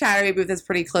think the Chatterbait booth is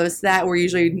pretty close to that. We're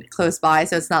usually close by,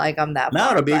 so it's not like I'm that No,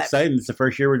 far. it'll be exciting. It's the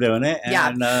first year we're doing it. Yeah.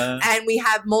 And we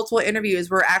have multiple interviews.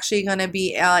 We're actually going to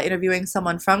be interviewing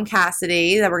someone from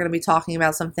Cassidy that we're going to be talking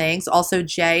about some things. Also,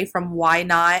 Jay from Why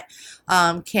Not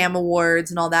Cam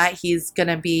Awards and all that. He's going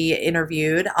to be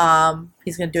interviewed.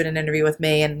 He's going to do an interview with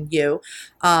me and you.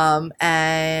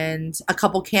 And a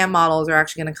couple cam models are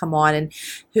actually going to come on and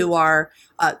who are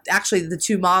actually the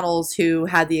two models who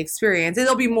had the experience.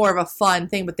 It'll be more of a fun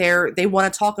thing, but they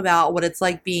want to talk about what it's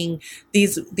like being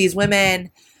these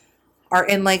women are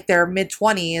in like their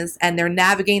mid-20s and they're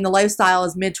navigating the lifestyle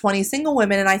as mid-20s single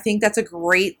women. And I think that's a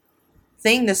great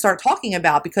thing to start talking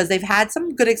about because they've had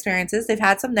some good experiences. They've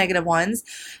had some negative ones.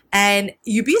 And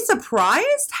you'd be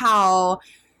surprised how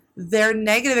their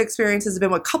negative experiences have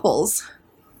been with couples.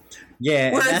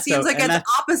 Yeah. Where it seems like it's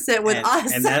opposite with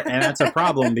us. And that's a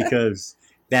problem because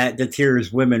that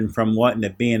deters women from wanting to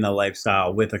be in the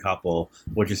lifestyle with a couple,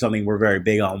 which is something we're very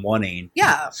big on wanting.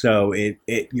 Yeah. So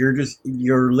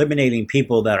you're eliminating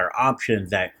people that are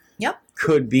options that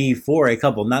could be for a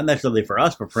couple, not necessarily for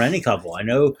us, but for any couple. I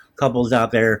know couples out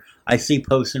there, I see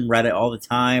posts in Reddit all the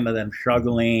time of them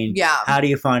struggling. Yeah. How do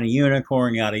you find a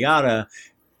unicorn, yada, yada.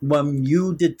 When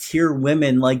you deter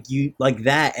women like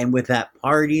that, and with that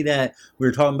party that we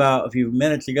were talking about a few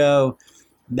minutes ago,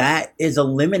 that is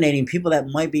eliminating people that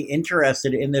might be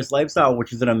interested in this lifestyle,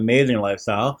 which is an amazing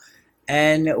lifestyle.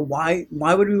 And why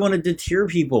would we want to deter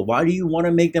people? Why do you want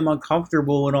to make them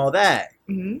uncomfortable and all that?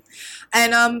 Mm-hmm.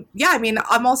 And I mean,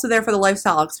 I'm also there for the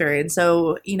lifestyle experience.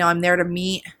 So, I'm there to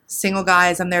meet single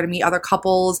guys. I'm there to meet other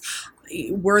couples.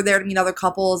 We're there to meet other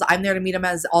couples. I'm there to meet them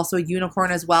as also a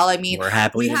unicorn as well. I mean, we're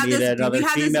happy to meet another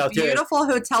female this beautiful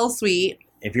hotel suite.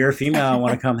 If you're a female and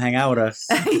want to come hang out with us.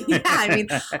 Yeah, I mean,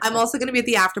 I'm also going to be at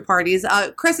the after parties.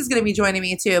 Chris is going to be joining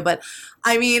me too. But,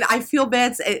 I mean, I feel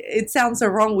bad. It sounds so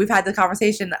wrong. We've had the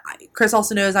conversation. Chris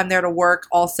also knows I'm there to work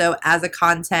also as a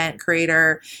content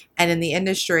creator and in the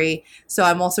industry. So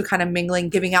I'm also kind of mingling,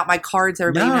 giving out my cards to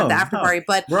everybody at the after party.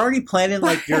 But we're already planning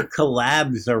like your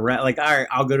collabs around. Like, all right,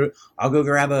 I'll go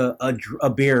grab a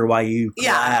beer while you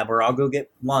collab, or I'll go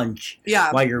get lunch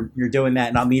while you're doing that,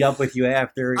 and I'll meet up with you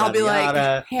after. I'll be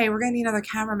like, hey, we're gonna need another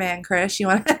cameraman, Chris. You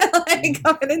want to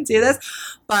come in and do this?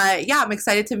 But yeah, I'm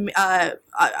excited to.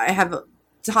 I have a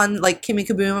ton, like Kimmy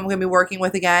Kaboom I'm gonna be working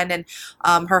with again, and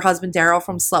her husband Daryl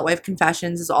from Slutwife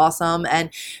Confessions is awesome. And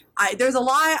there's a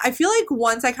lot. I feel like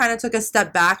once I kind of took a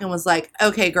step back and was like,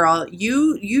 okay, girl,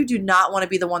 you do not want to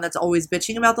be the one that's always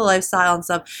bitching about the lifestyle and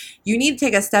stuff. You need to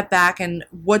take a step back and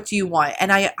what do you want?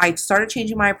 And I started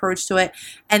changing my approach to it,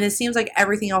 and it seems like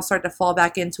everything else started to fall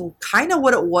back into kind of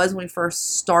what it was when we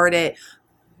first started,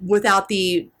 without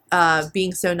the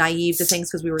being so naive to things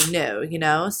because we were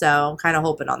new, so I'm kind of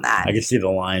hoping on that. I can see the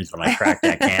lines when I crack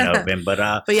that can open, but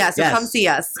yeah, so yes, come see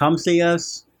us. Come see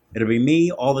us. It'll be me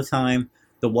all the time.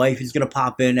 The wife is going to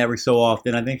pop in every so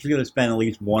often. I think she's going to spend at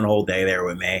least one whole day there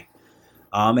with me.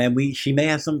 And she may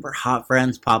have some of her hot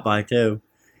friends pop by too.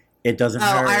 It doesn't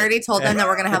hurt. I already told them that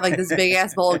we're going to have like this big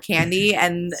ass bowl of candy,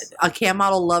 and a cam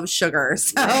model loves sugar.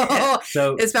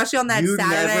 So especially on that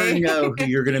Saturday. You never know who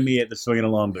you're going to meet at the Swinging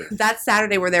Alone booth. That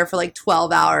Saturday we're there for like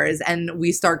 12 hours and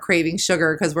we start craving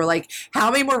sugar because we're like, how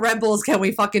many more Red Bulls can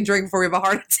we fucking drink before we have a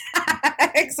heart attack?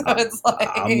 So it's like,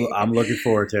 I'm looking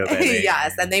forward to it, baby.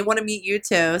 Yes, and they want to meet you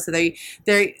too. So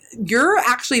you're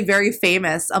actually very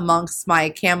famous amongst my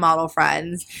cam model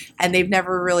friends, and they've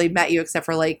never really met you except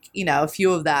for like, a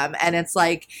few of them. And it's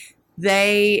like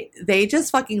they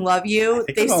just fucking love you.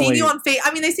 They've seen you on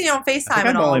they've seen you on FaceTime.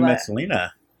 I've only met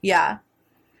Selena. Yeah.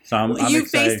 So I'm you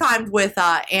excited. FaceTimed with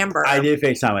Amber. I did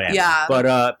FaceTime with Amber. Yeah.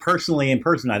 But personally, in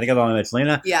person, I think I've only met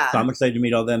Selena. Yeah. So I'm excited to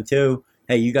meet all them too.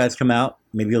 Hey, you guys come out.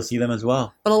 Maybe you'll see them as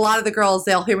well. But a lot of the girls,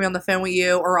 they'll hear me on the phone with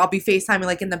you, or I'll be FaceTiming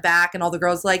like in the back, and all the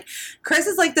girls like, Chris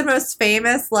is like the most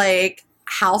famous like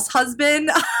house husband.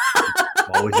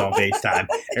 Always on FaceTime.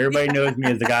 Everybody knows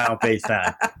me as the guy on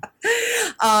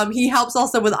FaceTime. He helps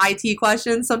also with IT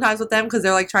questions sometimes with them because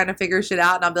they're like trying to figure shit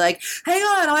out, and I'll be like, hang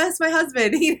on, I'll ask my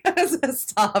husband. He knows this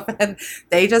stuff, and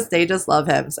they just love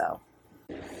him. So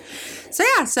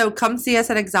yeah, so come see us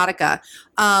at Exotica.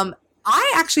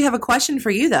 I actually have a question for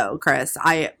you though, Chris.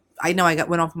 I know I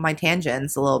went off on my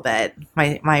tangents a little bit,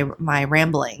 my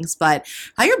ramblings, but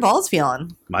how your balls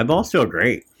feeling? My balls feel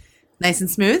great. Nice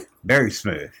and smooth? Very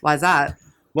smooth. Why's that?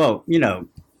 Well,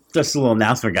 just a little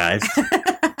announcement, guys.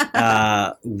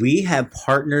 We have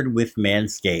partnered with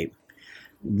Manscaped.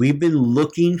 We've been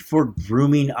looking for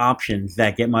grooming options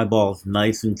that get my balls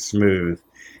nice and smooth.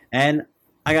 And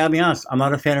I gotta be honest, I'm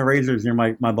not a fan of razors near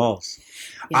my balls.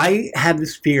 Yeah. I have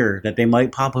this fear that they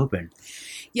might pop open.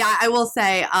 Yeah, I will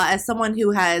say, as someone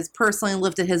who has personally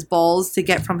lifted his balls to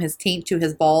get from his taint to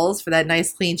his balls for that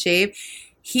nice clean shave,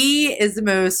 he is the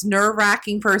most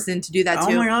nerve-wracking person to do that Oh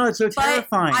to. my god, it's so But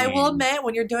terrifying. I will admit,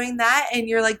 when you're doing that and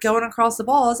you're like going across the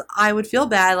balls, I would feel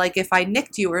bad, like if I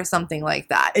nicked you or something like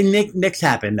that. And nicks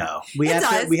happen though. We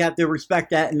have to respect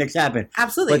that, and nicks happen.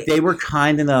 Absolutely. But they were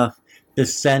kind enough to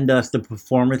send us the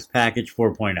Performance Package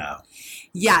 4.0.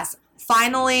 Yes.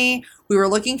 Finally, we were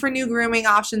looking for new grooming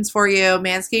options for you.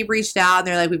 Manscaped reached out and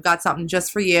they're like, we've got something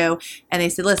just for you. And they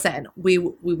said, listen, we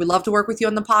would love to work with you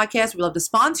on the podcast. We'd love to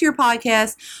sponsor your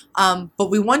podcast. But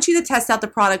we want you to test out the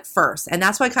product first. And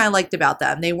that's what I kind of liked about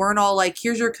them. They weren't all like,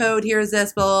 here's your code, here's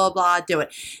this, blah, blah, blah, do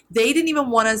it. They didn't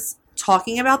even want us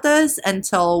talking about this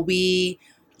until we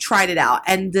tried it out.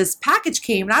 And this package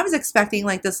came and I was expecting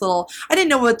like this little, I didn't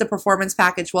know what the performance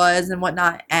package was and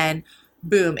whatnot. And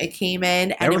boom, it came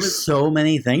in, and there were so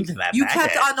many things in that. You packet.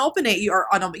 kept you kept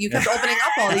opening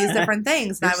up all these different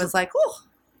things, and I was like, "Oh."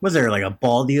 Was there like a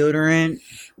ball deodorant?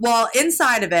 Well,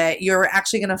 inside of it, you're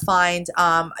actually going to find.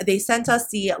 They sent us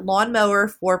the Lawnmower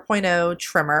 4.0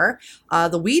 trimmer,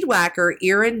 the Weed Whacker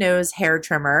ear and nose hair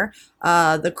trimmer,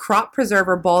 the Crop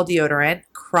Preserver ball deodorant,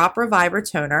 Crop Reviver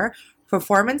toner,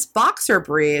 Performance boxer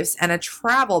briefs, and a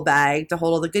travel bag to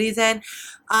hold all the goodies in.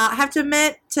 I have to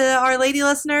admit to our lady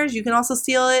listeners, you can also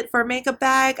steal it for a makeup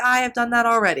bag. I have done that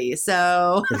already.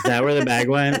 So is that where the bag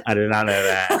went? I did not know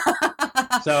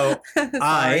that. So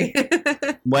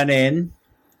I went in,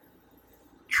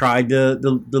 tried the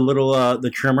little the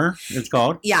trimmer. It's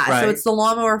called. Yeah. Right. So it's the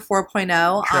Lawnmower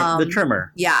 4.0. The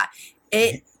trimmer. Yeah.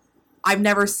 I've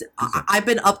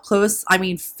been up close,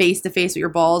 face to face with your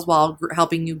balls while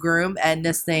helping you groom, and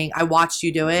this thing, I watched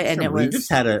you do it, and we just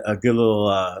had a good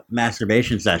little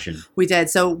masturbation session. We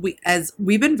did. So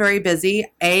we've been very busy,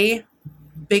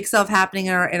 big stuff happening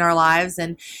in our lives,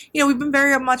 and we've been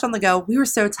very much on the go. We were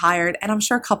so tired, and I'm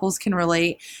sure couples can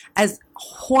relate. As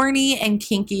horny and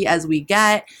kinky as we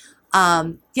get,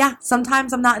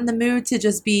 sometimes I'm not in the mood to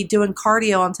just be doing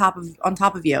cardio on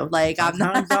top of you. Like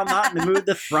sometimes I'm not in the mood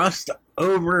to thrust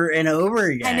over and over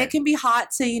again. And it can be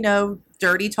hot to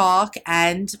dirty talk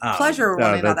and pleasure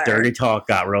one another. Dirty talk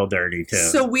got real dirty too.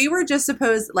 So we were just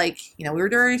supposed, we were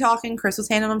dirty talking. Chris was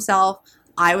handling himself.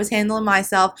 I was handling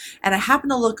myself, and I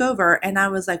happened to look over, and I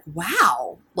was like,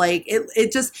 "Wow!" Like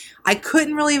it just, I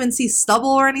couldn't really even see stubble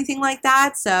or anything like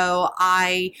that. So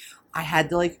I had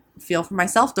to feel for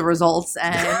myself the results,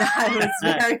 and I was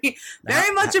very,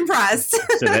 very much impressed.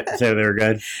 So they were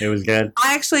good. It was good.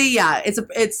 I actually,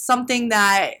 it's something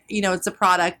that it's a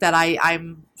product that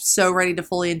I'm so ready to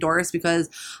fully endorse, because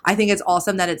I think it's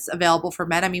awesome that it's available for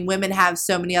men. I mean, women have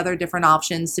so many other different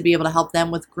options to be able to help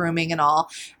them with grooming and all.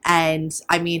 And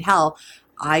I mean, hell,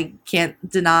 I can't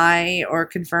deny or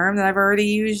confirm that I've already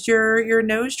used your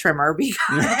nose trimmer, because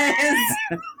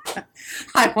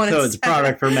I want to. So it's a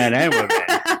product for men and women.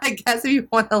 I guess if you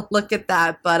want to look at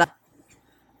that, but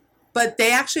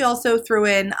they actually also threw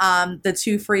in the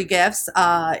 2 free gifts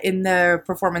in the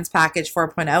Performance Package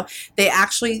 4.0. They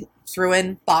actually threw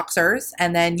in boxers,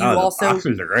 and then you also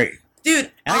boxers are great.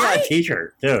 Dude, and I got a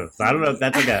t-shirt too. So I don't know if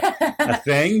that's like a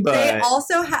thing, but they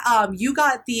also you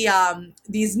got the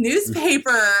these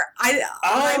newspaper.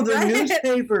 The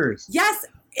newspapers. Yes,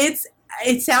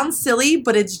 it sounds silly,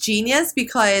 but it's genius,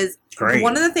 because great.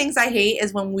 One of the things I hate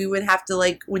is when we would have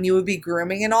to when you would be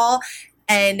grooming and all,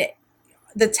 and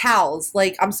the towels.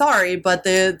 I'm sorry, but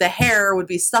the hair would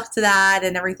be stuck to that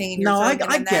and everything. And I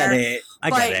get it. I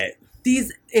get it.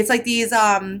 It's like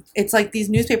these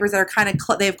newspapers that are kind of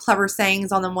they have clever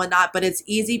sayings on them and whatnot, but it's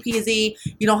easy peasy.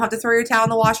 You don't have to throw your towel in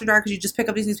the washer and dryer, because you just pick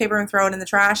up these newspaper and throw it in the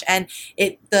trash, and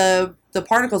the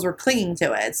particles were clinging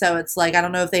to it. So it's I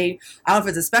don't know if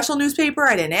it's a special newspaper.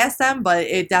 I didn't ask them, but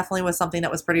it definitely was something that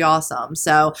was pretty awesome.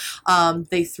 So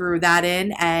they threw that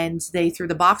in, and they threw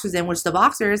the boxers in, which the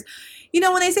boxers,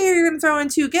 when they say you're going to throw in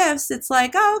 2 gifts, it's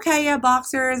like, oh, okay, yeah,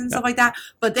 boxers and stuff like that.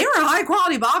 But they were high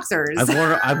quality boxers.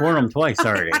 I've worn them twice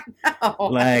already.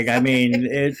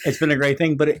 It's been a great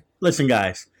thing. But listen,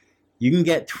 guys, you can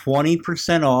get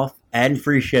 20% off and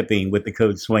free shipping with the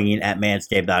code SWINGING at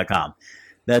manscaped.com.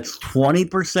 That's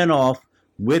 20% off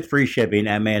with free shipping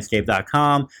at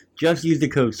manscaped.com. Just use the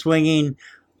code SWINGING.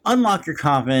 Unlock your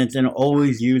confidence, and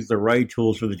always use the right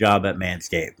tools for the job at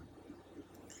Manscaped.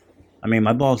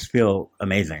 My balls feel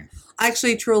amazing.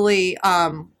 Actually, truly,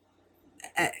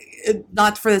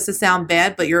 not for this to sound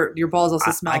bad, but your balls also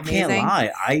smell amazing.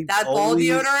 I can't lie. Ball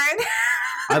deodorant.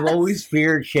 I've always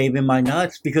feared shaving my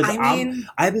nuts, because I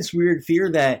have this weird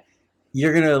fear that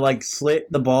you're gonna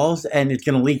slit the balls and it's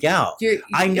gonna leak out.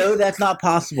 I know that's not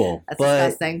possible. That's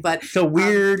disgusting, but it's a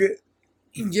weird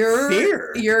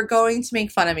fear. You're going to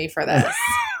make fun of me for this,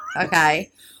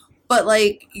 okay? But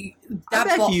like I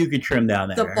bet you could trim down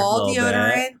there the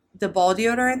ball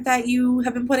deodorant that you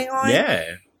have been putting on.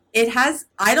 Yeah. It has.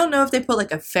 I don't know if they put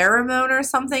like a pheromone or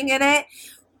something in it,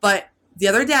 but the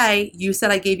other day you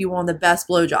said I gave you one of the best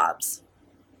blowjobs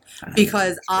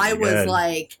because I was good.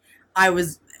 like, it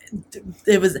was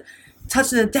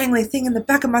touching the dangly thing in the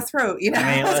back of my throat. You know,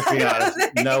 I mean, let's be honest.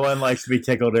 No one likes to be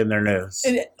tickled in their nose.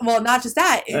 Well, not just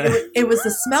that. It was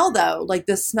the smell though. Like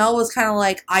the smell was kind of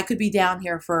like I could be down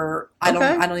here for I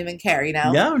don't even care. You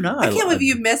know? No. I can't believe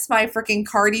you missed my freaking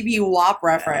Cardi B WAP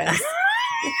reference.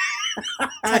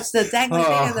 Touch the dangly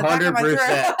thing in the back of my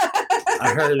throat.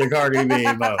 I heard the Cardi B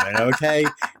moment. Okay,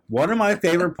 one of my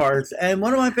favorite parts and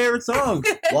one of my favorite songs.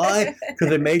 Why?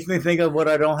 Because it makes me think of what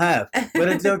I don't have, but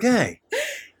it's okay.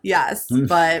 Yes,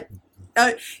 but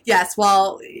yes.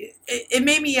 Well, it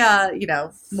made me,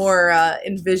 more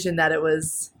envision that it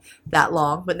was that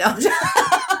long. But no,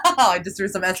 I just threw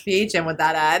some SPH in with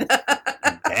that ad.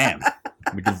 Damn,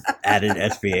 we just added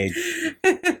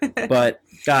SPH. But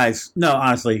guys, no,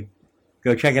 honestly,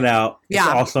 go check it out. It's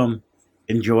awesome.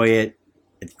 Enjoy it.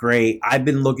 It's great. I've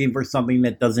been looking for something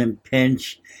that doesn't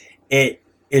pinch. It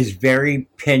is very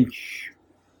pinch.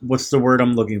 What's the word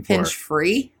I'm looking for? Pinch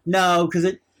free? No,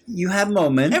 because you have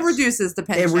moments. It reduces the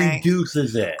pinching. It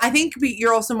reduces it. I think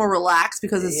you're also more relaxed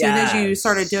because as soon as you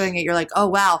started doing it, you're like, oh,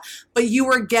 wow. But you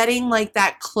were getting like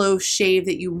that close shave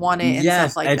that you wanted and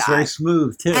stuff like that. It's very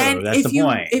smooth too. And that's the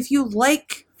point. If you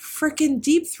like freaking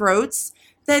deep throats,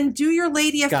 then do your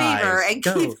lady a favor and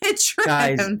keep it trimmed.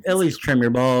 Guys, at least trim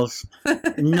your balls.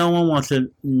 No one wants a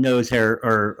nose hair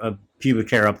or a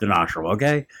pubic hair up the nostril,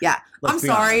 okay? Yeah. I'm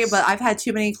sorry, but I've had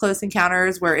too many close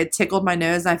encounters where it tickled my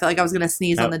nose and I felt like I was going to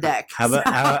sneeze on the dick.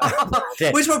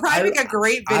 Which will probably make a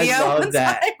great video. I love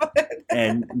that.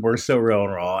 And we're so real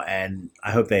and raw, and I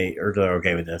hope they're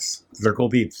okay with this. They're cool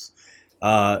peeps.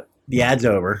 The ad's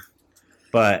over,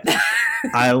 but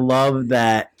I love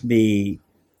that when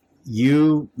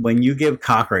you give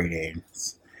cock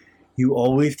ratings, you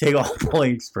always take all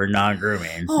points for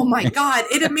non-grooming. Oh my God.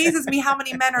 It amazes me how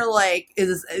many men are like, it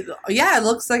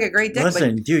looks like a great dick.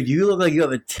 Listen, dude, you look like you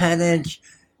have a 10-inch,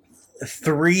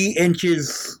 3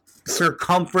 inches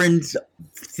circumference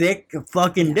thick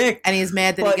fucking dick. And he's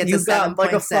mad that he gets a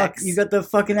 7.6. You got the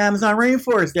fucking Amazon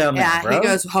rainforest down there, bro. Yeah, he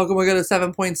goes, how come I got a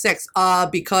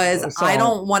 7.6? Because I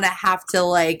don't want to have to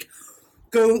like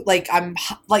go like I'm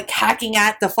like hacking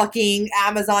at the fucking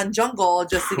Amazon jungle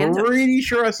just to get into. Pretty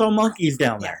sure I saw monkeys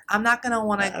down there. I'm not gonna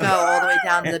want to go all the way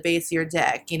down to the base of your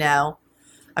dick, you know.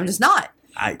 I'm just not.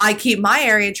 I keep my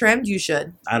area trimmed. You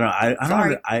should.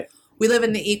 We live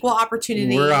in the equal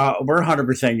opportunity. We're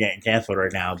 100% getting canceled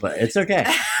right now, but it's okay.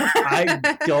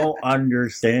 I don't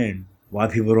understand why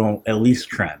people don't at least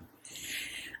trim.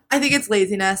 I think it's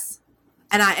laziness.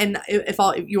 And if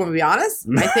you want to be honest,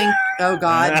 I think, oh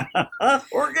God,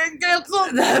 we're getting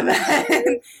canceled.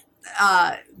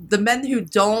 The men who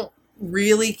don't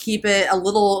really keep it at least a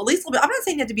little bit. I'm not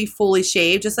saying you have to be fully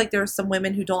shaved, just like there are some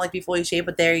women who don't like to be fully shaved,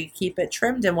 but they keep it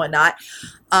trimmed and whatnot.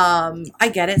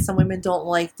 I get it. Some women don't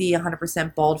like the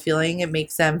 100% bald feeling. It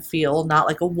makes them feel not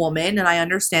like a woman, and I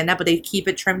understand that, but they keep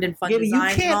it trimmed and fun design.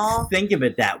 You can't think of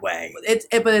it that way. But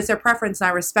it's their preference, and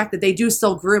I respect it. They do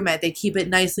still groom it. They keep it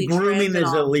nicely trimmed. Grooming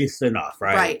is at least enough,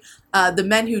 right? Right. The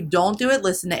men who don't do it,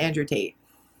 listen to Andrew Tate.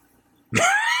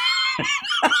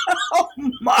 Oh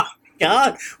my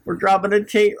God, we're dropping a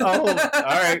tape. Oh, all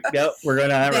right. Yep, we're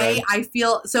gonna have it. I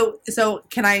feel so.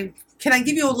 Can I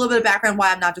give you a little bit of background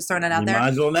why I'm not just throwing it out there? Might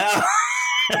as well now.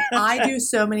 I do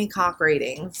so many cock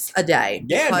ratings a day.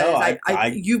 Yeah, no,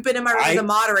 you've been in my room as a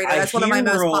moderator. That's one of my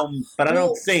most. But I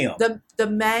don't see them. The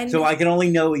men. So I can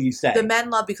only know what you say. The men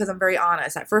love because I'm very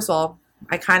honest. First of all,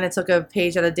 I kind of took a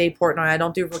page out of Dave Portnoy. I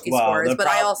don't do rookie scores, but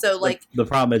I also like. The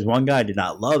problem is one guy did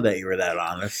not love that you were that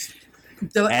honest.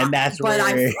 And that's but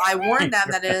I warned them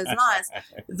that it is honest.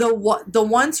 The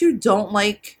ones who don't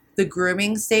like the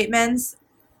grooming statements,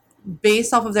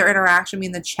 based off of their interaction with me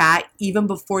in the chat, even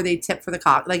before they tip for the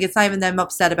cock, like it's not even them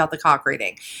upset about the cock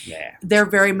rating. Yeah, they're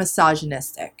very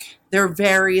misogynistic. They're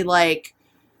very like,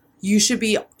 you should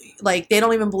be like, they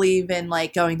don't even believe in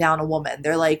like going down a woman.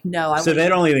 They're like, no. So they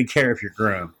don't even care if you're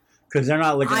groomed. Because they're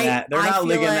not looking at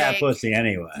that pussy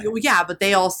anyway. Yeah, but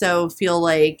they also feel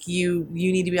like you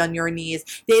need to be on your knees.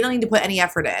 They don't need to put any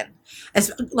effort in.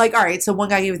 It's like, all right, so one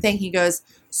guy gave a thing. He goes,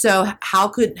 so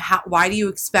why do you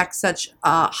expect such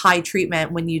high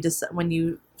treatment when you're a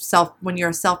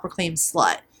self-proclaimed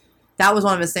slut? That was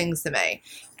one of his things to me.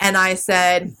 And I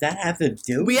said, Does that have to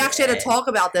do we with actually had to it? talk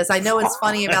about this. I know it's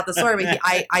funny about the story, but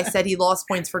I said he lost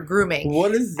points for grooming.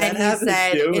 What does that And he have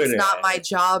said, to do with it's it? not my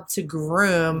job to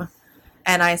groom.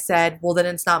 And I said, well, then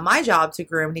it's not my job to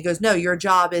groom. And he goes, no, your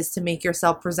job is to make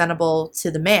yourself presentable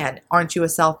to the man. Aren't you a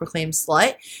self-proclaimed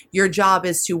slut? Your job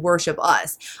is to worship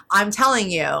us. I'm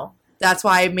telling you, that's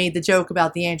why I made the joke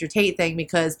about the Andrew Tate thing,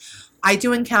 because I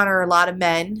do encounter a lot of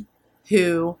men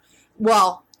who,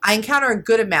 well, I encounter a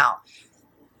good amount.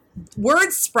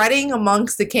 Word spreading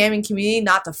amongst the camming community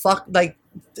not to fuck, like,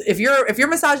 if you're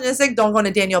misogynistic, don't go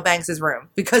into Danielle Banks' room,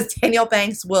 because Danielle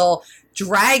Banks will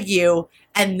drag you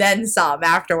and then some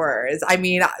afterwards. I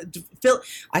mean,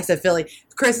 I said Philly.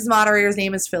 Chris's moderator's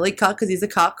name is Philly Cuck because he's a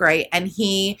cuck, right? And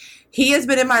he has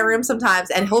been in my room sometimes,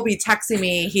 and he'll be texting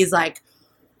me. He's like,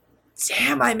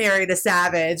 damn, I married a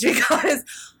savage, because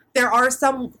there are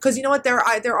some, because you know what, there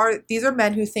are these are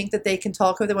men who think that they can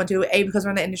talk who they want to, because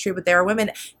we're in the industry, but there are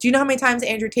women. Do you know how many times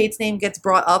Andrew Tate's name gets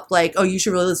brought up, like, oh, you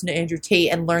should really listen to Andrew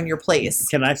Tate and learn your place?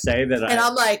 Can I say that? And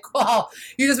I'm like, oh,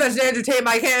 you just mentioned Andrew Tate,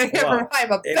 my camera, I'm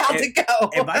about to go.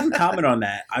 If I can comment on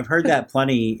that, I've heard that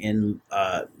plenty in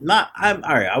all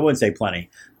right, I wouldn't say plenty,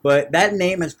 but that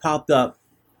name has popped up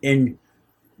in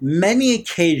many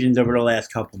occasions over the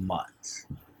last couple months.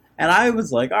 And I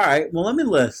was like, all right, well, let me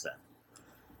listen.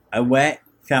 I went,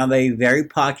 found a very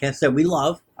podcast that we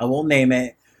love. I won't name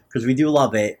it because we do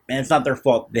love it. And it's not their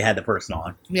fault they had the person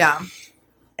on. Yeah.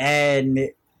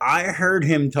 And I heard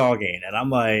him talking, and I'm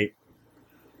like,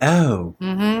 oh.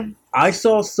 Mm-hmm. I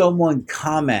saw someone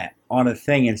comment on a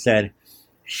thing and said,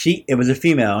 it was a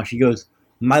female. She goes,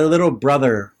 my little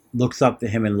brother looks up to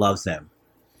him and loves him.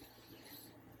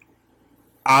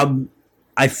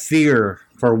 I fear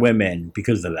for women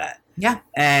because of that. Yeah.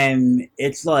 And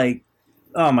it's like,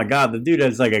 oh my God, the dude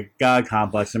has like a God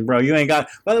complex. And bro, you ain't got.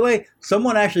 By the way,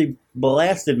 someone actually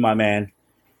blasted my man.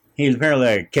 He's apparently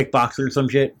like a kickboxer or some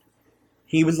shit.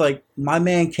 He was like, my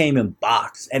man came in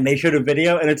box. And they showed a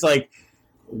video, and it's like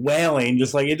wailing,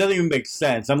 just like, it doesn't even make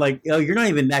sense. I'm like, yo, you're not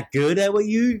even that good at what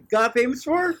you got famous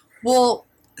for? Well,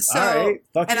 so, all right.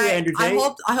 Fuck and you, Andrew Tate.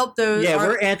 I hope those. Yeah,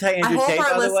 we're anti-Andrew Tate, I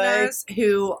hope our by the way. listeners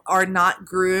who are not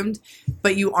groomed,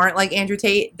 but you aren't like Andrew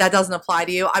Tate, that doesn't apply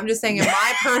to you. I'm just saying, in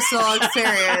my personal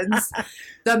experience,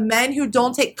 the men who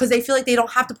don't take, because they feel like they don't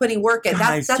have to put any work in.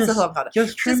 That's the whole about it.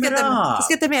 Just trim it up. Just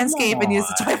get the Manscaped and use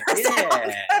the 20%.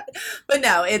 Yeah. But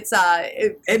no, it's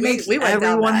it makes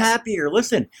everyone happier.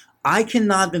 Listen, I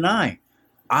cannot deny,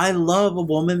 I love a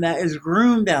woman that is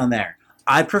groomed down there.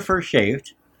 I prefer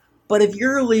shaved. But if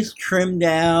you're at least trimmed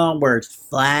down where it's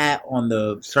flat on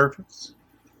the surface,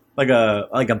 like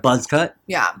a buzz cut,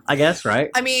 yeah, I guess, right?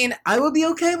 I mean, I would be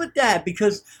okay with that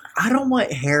because I don't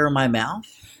want hair in my mouth.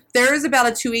 There is about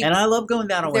a 2-week, and I love going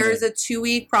down on women. There is a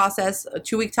 2-week process, a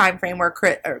 2-week time frame where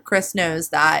Chris knows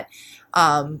that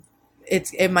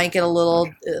it might get a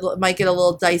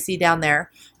little dicey down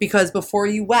there, because before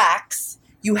you wax,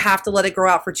 you have to let it grow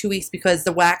out for 2 weeks because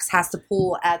the wax has to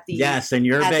pull at the and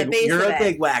you're a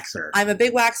big waxer. I'm a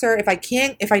big waxer.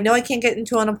 If I know I can't get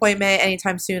into an appointment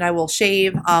anytime soon, I will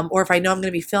shave. Or if I know I'm going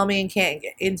to be filming and can't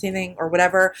get into anything or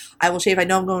whatever, I will shave. I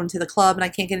know I'm going to the club and I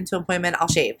can't get into an appointment, I'll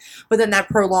shave. But then that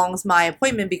prolongs my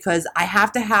appointment because I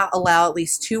have to allow at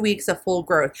least 2 weeks of full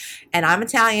growth. And I'm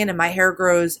Italian and my hair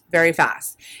grows very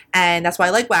fast. And that's why I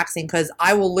like waxing, because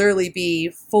I will literally be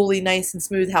fully nice and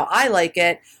smooth how I like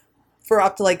it for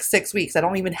up to like 6 weeks. I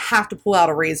don't even have to pull out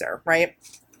a razor, right?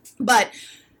 But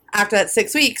after that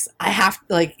 6 weeks, I have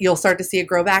you'll start to see it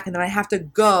grow back, and then I have to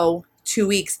go 2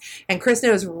 weeks. And Chris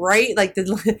knows, right? Like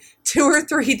the 2 or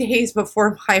 3 days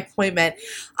before my appointment,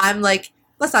 I'm like,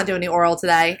 let's not do any oral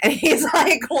today. And he's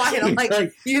like, why? And I'm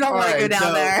like, you don't want to go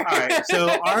down there. All right, so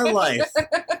our life,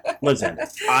 listen,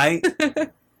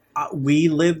 we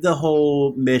lived the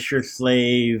whole mistress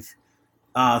slave,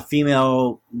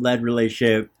 female-led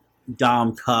relationship,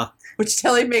 dom cuck, which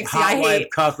Tilly makes hot wife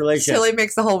cuck relationship. Tilly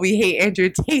makes the whole we hate Andrew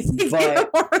Tate.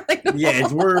 Yeah,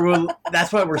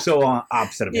 that's why we're so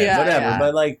opposite of him. Yeah, whatever. yeah.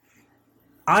 But like,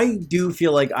 I do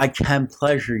feel like I can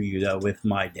pleasure you though with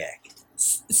my dick.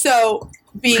 So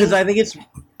because I think it's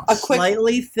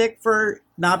slightly thick for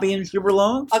not being super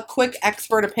long. A quick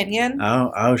expert opinion.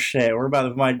 Oh shit! We're about to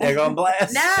put my dick on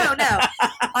blast. No.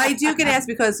 I do get asked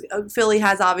because Chris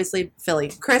has.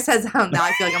 Now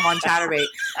I feel like I'm on ChatterBait.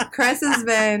 Chris has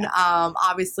been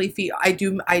obviously. I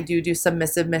do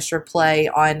submissive Mr. play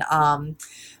on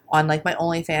like my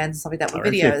OnlyFans and stuff like that with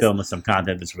videos. Filming with some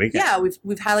content this weekend. Yeah,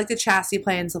 we've had like the chastity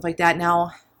play and stuff like that.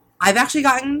 Now, I've actually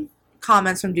gotten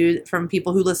comments from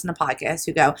people who listen to podcasts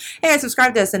who go, hey, I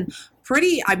subscribe to this, and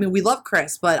we love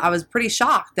Chris, but I was pretty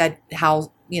shocked at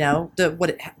how,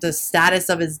 the status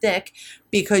of his dick,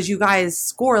 because you guys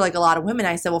score like a lot of women.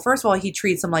 I said, well, first of all, he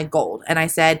treats them like gold. And I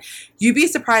said, you'd be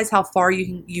surprised how far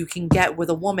you can get with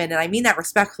a woman. And I mean that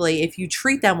respectfully, if you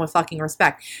treat them with fucking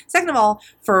respect. Second of all,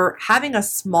 for having a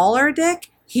smaller dick,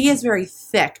 he is very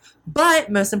thick. But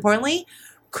most importantly,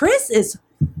 Chris is,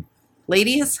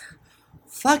 ladies,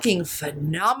 fucking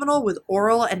phenomenal with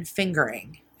oral and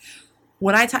fingering.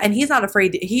 And he's not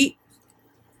afraid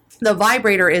the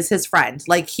vibrator is his friend.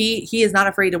 Like he is not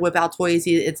afraid to whip out toys.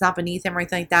 It's not beneath him or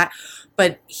anything like that.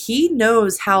 But he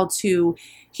knows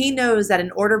that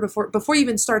in order before you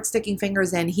even start sticking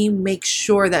fingers in, he makes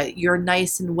sure that you're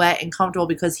nice and wet and comfortable,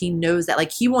 because he knows that,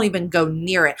 like, he won't even go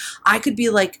near it. I could be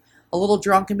like a little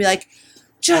drunk and be like,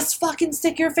 just fucking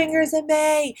stick your fingers in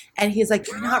me. And he's like,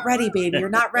 you're not ready, baby. You're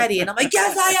not ready. And I'm like,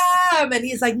 yes, I am. And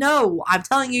he's like, no, I'm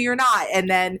telling you, you're not. And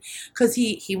then, because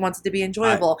he wants it to be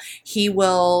enjoyable, he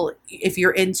will, if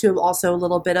you're into also a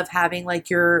little bit of having like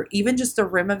even just the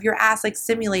rim of your ass, like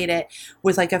simulate it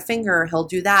with like a finger, he'll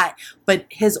do that. But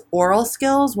his oral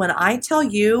skills, when I tell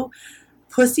you,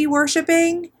 pussy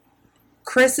worshiping,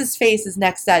 Chris's face is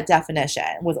next to that definition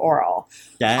with oral.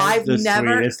 That's the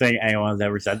sweetest thing anyone's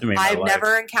ever said to me. I've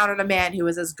never encountered a man who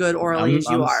is as good orally as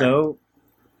you are.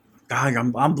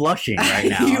 I'm blushing right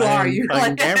now. You're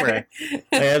like camera.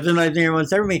 That's the nice thing everyone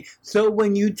said to me. So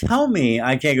when you tell me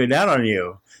I can't go down on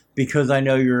you because I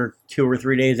know you're 2 or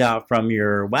 3 days out from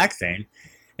your waxing,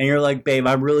 and you're like, babe,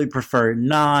 I really prefer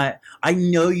not. I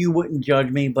know you wouldn't judge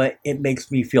me, but it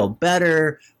makes me feel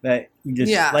better that you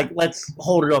just, like, let's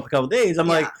hold it up a couple of days. I'm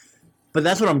like, but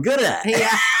that's what I'm good at.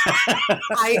 Yeah.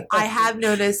 I have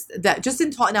noticed that just in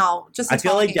talk now. I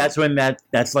feel like that's when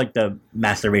that's like the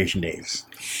masturbation days.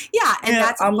 Yeah,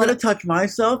 and I'm gonna touch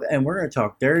myself, and we're gonna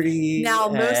talk dirty. Now,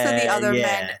 most of the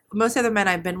other men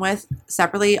I've been with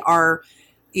separately are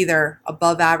either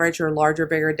above average or larger,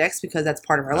 bigger dicks, because that's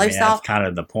part of our lifestyle. That's kind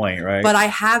of the point, right? But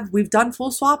we've done full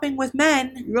swapping with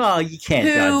men. Well, you can't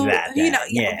judge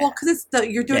that. Well, because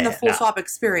you're doing the full swap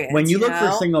experience. When you look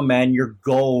for single men, your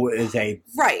goal is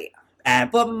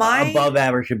above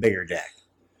average and bigger dick.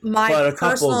 My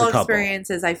personal experience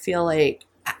is, I feel like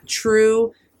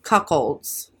true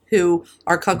cuckolds, who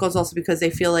are cuckolds also because they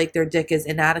feel like their dick is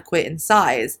inadequate in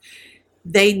size,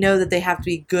 they know that they have to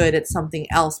be good at something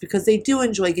else, because they do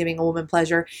enjoy giving a woman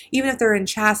pleasure. Even if they're in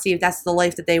chastity, if that's the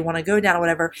life that they want to go down or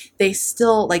whatever, they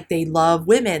still, like, they love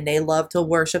women. They love to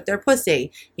worship their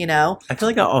pussy, I feel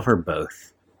like I offer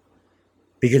both,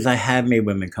 because I have made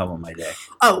women come on my dick.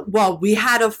 Oh, well, we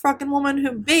had a fucking woman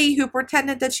who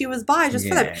pretended that she was bi just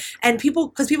for them. And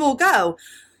because people will go,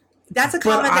 that's a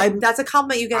comment. That's a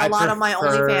compliment you get a lot on my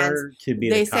OnlyFans.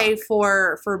 They say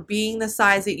for being the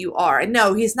size that you are. And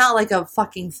no, he's not like a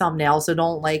fucking thumbnail. So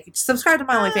don't subscribe to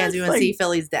my OnlyFans if you want to see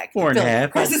Philly's dick.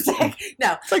 4.5. Chris's dick.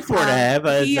 No, it's like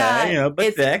 4.5. But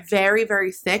it's thick. Very,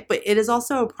 very thick. But it is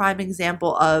also a prime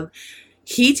example of,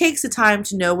 he takes the time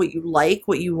to know what you like,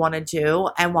 what you want to do,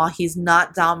 and while he's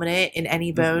not dominant in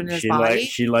any bone in his body,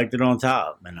 she liked it on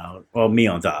top, well, me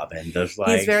on top, and just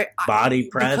like body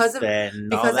press because of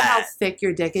how thick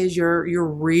your dick is. You're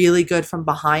really good from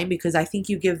behind, because I think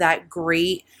you give that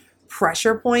great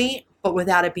pressure point, but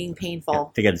without it being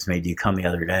painful. I think I just made you come the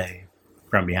other day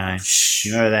from behind.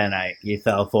 You remember that night? You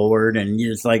fell forward and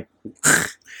you just like.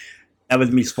 That was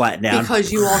me splatting down.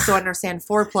 Because you also understand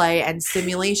foreplay and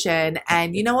stimulation.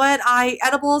 And you know what?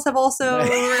 Edibles have also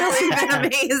really been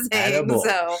amazing. Edible.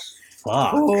 So,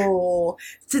 fuck. Oh.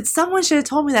 Someone should have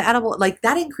told me that edible,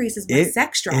 that increases my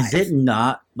sex drive. Is it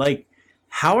not,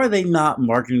 how are they not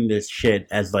marketing this shit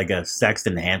as a sex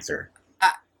enhancer?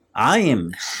 I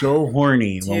am so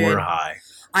horny when we're high.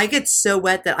 I get so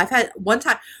wet that I've had one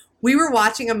time. We were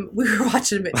watching him.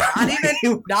 Not even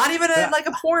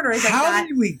a porn or anything. How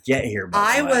did we get here?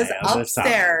 I was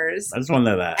upstairs. I just want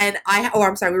to know that. And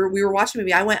I'm sorry. We were watching a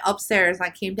movie. I went upstairs and I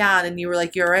came down, and you were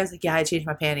like, "You're right." I was like, "Yeah, I changed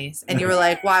my panties." And you were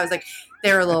like, "Why?" I was like,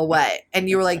 "They were a little wet." And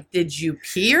you were like, "Did you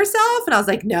pee yourself?" And I was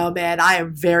like, "No, man, I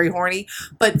am very horny."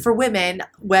 But for women,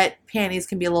 wet panties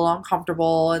can be a little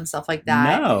uncomfortable and stuff like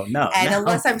that. No. And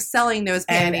unless I'm selling those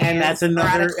panties, and that's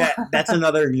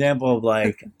another example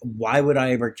of why would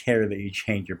I ever care that you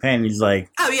change your panties? Oh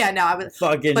yeah, no, I would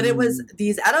fucking. But it was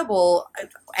these edible,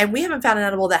 and we haven't found an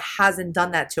edible that hasn't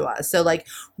done that to us. So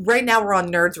right now we're on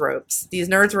Nerds Ropes. These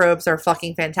Nerds Ropes are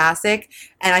fucking fantastic,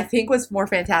 and I think what's more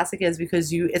fantastic is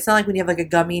because it's not like when you have a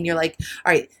gummy and you're like,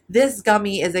 all right, this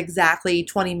gummy is exactly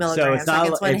 20 milligrams. So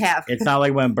it's not half. It's not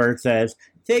like when Bert says,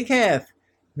 take half.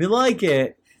 If you like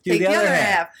it, do take the other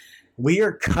half. We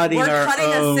are cutting We're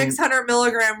cutting own, a 600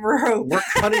 milligram rope. We're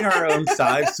cutting our own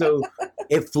size, so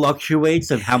it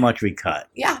fluctuates of how much we cut.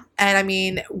 Yeah, and I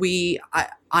mean,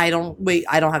 I don't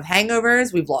have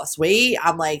hangovers. We've lost weight.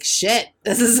 I'm like, shit,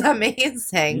 this is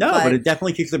amazing. No, but it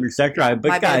definitely kicks up your sex drive. But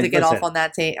might be able guys, to get listen, off on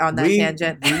that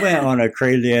tangent. we went on a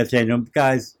crazy ass tangent.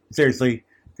 Guys, seriously,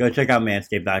 go check out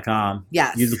manscaped.com.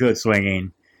 Yes. Use the code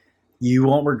swinging. You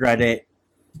won't regret it.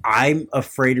 I'm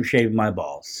afraid of shaving my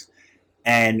balls,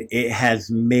 and it has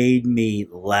made me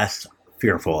less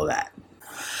fearful of that.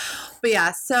 But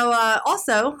yeah, so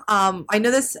also, I know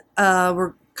this,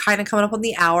 we're kind of coming up on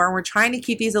the hour, and we're trying to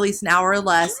keep these at least an hour or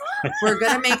less. We're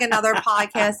going to make another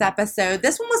podcast episode.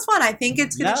 This one was fun. I think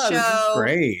it's going to show, this is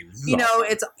great. This is you know,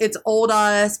 awesome. it's old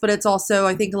us, but it's also,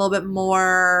 I think, a little bit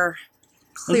more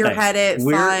clear-headed,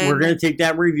 fun. We're going to take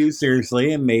that review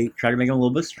seriously and try to make it a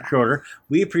little bit shorter.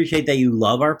 We appreciate that you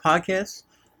love our podcast,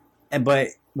 but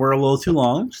we're a little too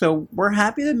long, so we're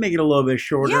happy to make it a little bit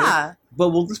shorter. Yeah. But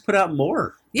we'll just put out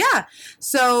more. Yeah.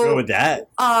 So go with that.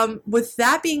 With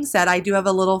that being said, I do have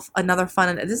another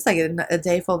fun. This is like a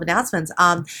day full of announcements.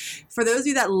 For those of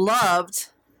you that loved,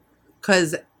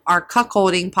 because our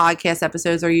cuckolding podcast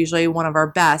episodes are usually one of our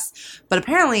best, but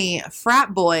apparently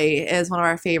Frat Boy is one of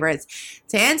our favorites.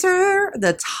 To answer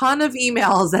the ton of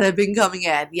emails that have been coming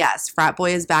in, yes, Frat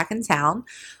Boy is back in town.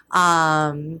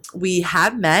 We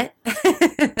have met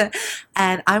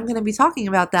and I'm going to be talking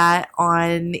about that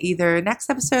on either next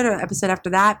episode or episode after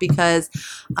that because,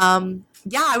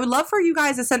 yeah, I would love for you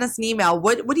guys to send us an email.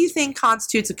 What do you think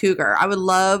constitutes a cougar? I would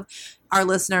love our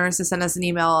listeners to send us an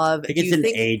email of, I think it's an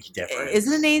age difference.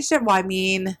 Is it an age difference? Well, I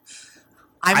mean,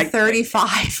 I'm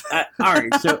 35. All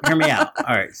right. So hear me out.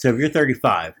 All right. So if you're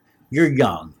 35, you're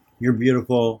young, you're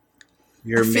beautiful,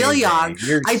 you're amazing.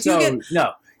 I feel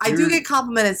young. I do get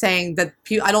complimented saying that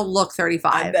I don't look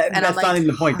 35. That's not even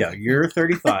the point, though. You're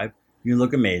 35. You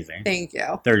look amazing. Thank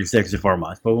you. 36 in 4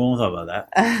 months, but we won't talk about that.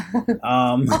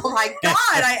 Oh my God,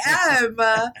 I am.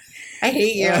 I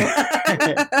hate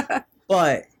you.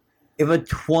 But if a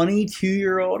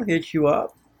 22-year-old hits you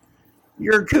up,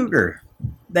 you're a cougar.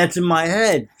 That's in my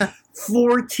head.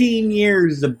 14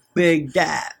 years is a big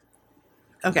gap.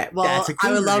 Okay, well,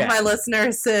 I would love my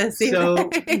listeners to see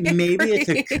that. Maybe it's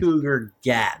a cougar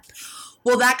gap.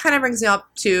 Well, that kind of brings me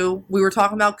up to, we were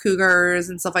talking about cougars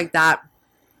and stuff like that.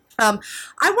 I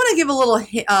want to give a little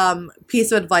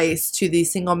piece of advice to the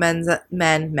single the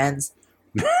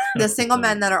single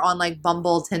men that are on like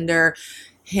Bumble, Tinder,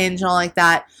 Hinge, and all like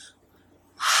that.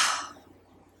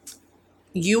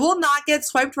 You will not get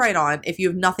swiped right on if you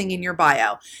have nothing in your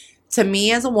bio. To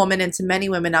me as a woman and to many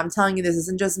women, I'm telling you, this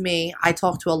isn't just me. I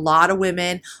talk to a lot of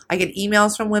women. I get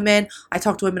emails from women. I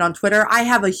talk to women on Twitter. I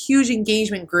have a huge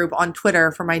engagement group on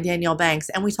Twitter for my Danielle Banks,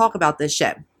 and we talk about this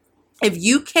shit. If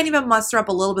you can't even muster up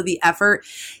a little bit of the effort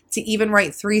to even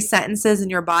write 3 sentences in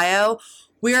your bio,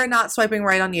 we are not swiping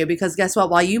right on you because guess what?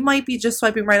 While you might be just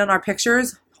swiping right on our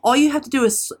pictures, all you have to do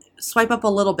is swipe up a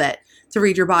little bit to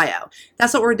read your bio.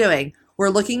 That's what we're doing. We're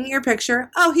looking at your picture.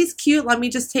 Oh, he's cute. Let me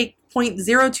just take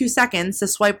 0.02 seconds to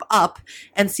swipe up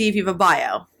and see if you have a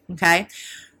bio. Okay?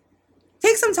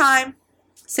 Take some time,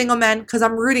 single men, because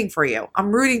I'm rooting for you.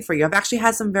 I'm rooting for you. I've actually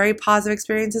had some very positive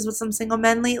experiences with some single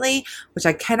men lately, which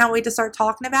I cannot wait to start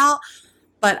talking about.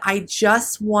 But I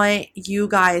just want you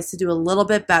guys to do a little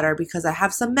bit better because I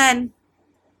have some men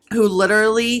who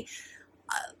literally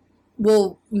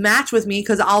will match with me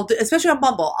because especially on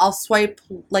Bumble, I'll swipe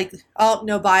like, oh,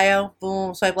 no bio,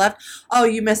 boom, swipe left. Oh,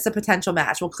 you missed a potential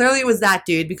match. Well, clearly it was that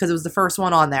dude because it was the first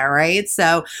one on there, right?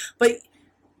 So, but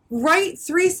write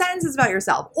 3 sentences about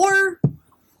yourself or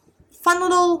fun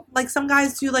little, like some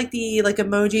guys do like the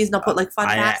emojis and they'll put like fun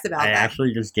facts about them. I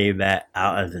actually just gave that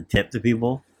out as a tip to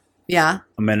people. Yeah.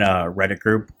 I'm in a Reddit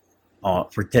group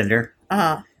for Tinder.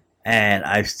 Uh-huh. And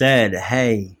I've said,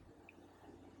 hey,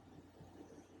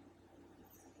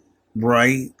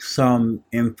 write some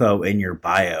info in your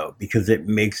bio because it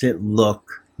makes it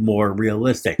look more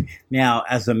realistic. Now,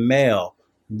 as a male,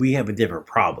 we have a different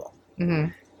problem.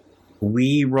 Mm-hmm.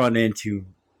 We run into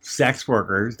sex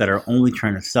workers that are only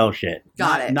trying to sell shit.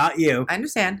 Got it. Not you. I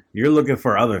understand. You're looking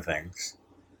for other things.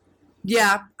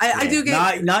 Yeah, I do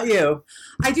get. Not you.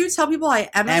 I do tell people I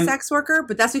am a sex worker,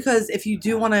 but that's because if you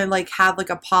do want to like have like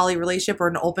a poly relationship or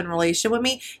an open relationship with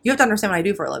me, you have to understand what I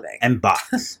do for a living. And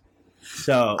bots.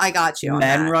 So I got you.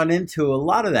 Men run into a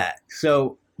lot of that.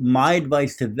 So my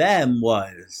advice to them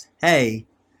was, hey,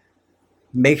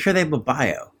 make sure they have a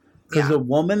bio. Because a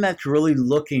woman that's really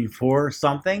looking for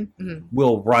something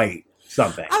will write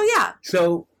something. Oh, yeah.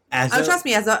 So trust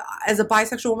me, as a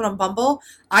bisexual woman on Bumble,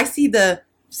 I see the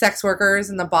sex workers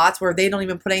and the bots where they don't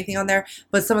even put anything on there,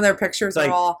 but some of their pictures It's are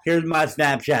like, all here's my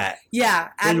Snapchat. yeah.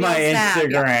 Here's Add me my on Snap.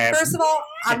 Instagram. Yeah. First of all,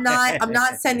 I'm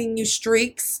not sending you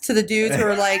streaks to the dudes who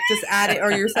are like just add it,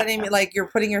 or you're sending me like you're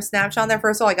putting your Snapchat on there.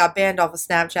 First of all, I got banned off of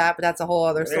Snapchat, but that's a whole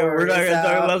other story. We're not going to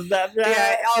talk about Snapchat.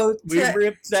 Yeah. Oh, We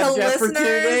ripped Snapchat for 2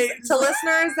 days. To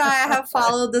listeners that have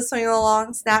followed this Swing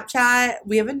Along Snapchat,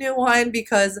 we have a new one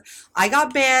because I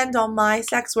got banned on my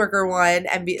sex worker one,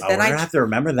 and We're going to have to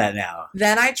remember that now.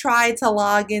 then I tried to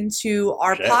log into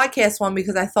our Shit. podcast one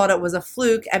because I thought it was a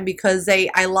fluke, and because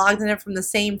I logged in it from the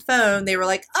same phone, they were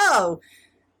like, "Oh,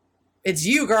 it's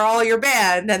you, girl, you're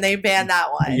banned," and they banned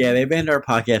that one. Yeah, they banned our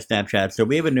podcast Snapchat, so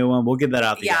we have a new one. We'll give that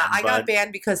out again. Yeah, I got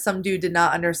banned because some dude did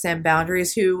not understand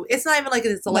boundaries. Who it's not even like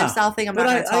it's a No, lifestyle thing. I'm not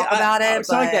but going to talk about it.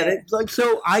 So I get it. Like,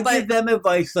 so I but- give them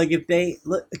advice, like if they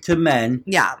to men,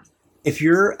 Yeah, if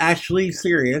you're actually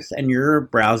serious and you're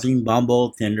browsing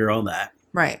Bumble, Tinder, all that,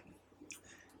 right.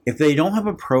 if they don't have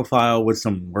a profile with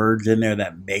some words in there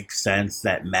that make sense,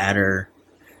 that matter,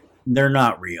 they're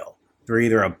not real. They're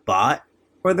either a bot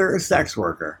or they're a sex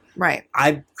worker. Right.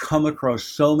 I've come across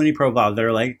so many profiles that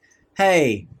are like,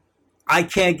 hey, I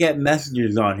can't get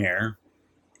messages on here,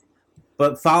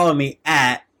 but follow me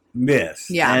at this.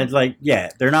 Yeah. And it's like, yeah,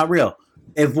 they're not real.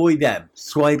 Avoid them.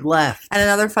 Swipe left. And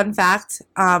another fun fact,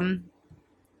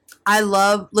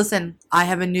 listen, I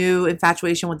have a new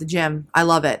infatuation with the gym. I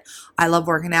love it. I love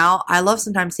working out. I love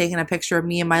sometimes taking a picture of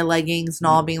me in my leggings and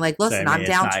all being like, listen, Same, I'm it's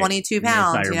down not- 22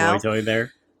 pounds, It's you not your know? boy toy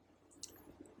there.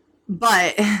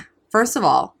 But first of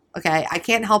all, okay, I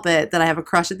can't help it that I have a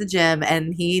crush at the gym,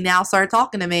 and he now started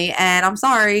talking to me, and I'm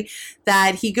sorry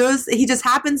that he just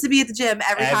happens to be at the gym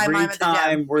every time I'm at the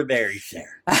gym. we're there, he's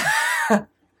there.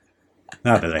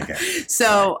 Not that I care.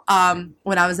 So,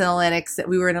 when I was in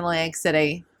we were in Atlantic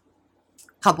City,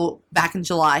 back in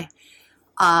July.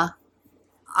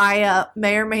 I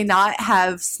may or may not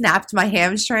have snapped my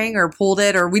hamstring or pulled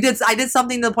it, or I did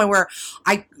something to the point where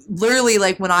I literally,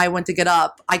 like, when I went to get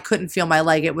up, I couldn't feel my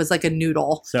leg. It was like a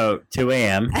noodle. So 2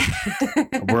 a.m.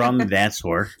 We're on the dance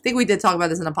floor, I think we did talk about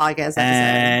this in a podcast episode.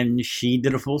 and she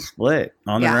did a full split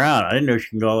on the Yeah. ground. I didn't know she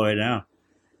can go all the way down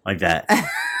like that.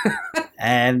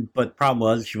 But the problem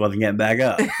was she wasn't getting back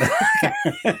up.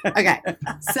 Okay,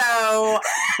 so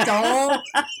don't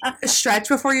stretch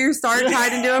before you start trying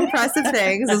to do impressive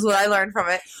things, is what I learned from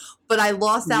it. But I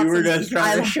lost out. You were just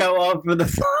trying to show off for the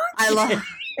fun. I love.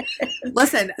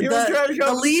 Listen, You were trying to show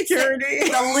the off lead security.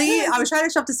 I was trying to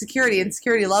show up to security, and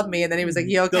security loved me, and then he was like,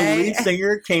 "You The okay?" lead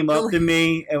singer came up to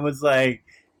me and was like,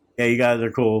 "Yeah, you guys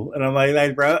are cool," and I'm like,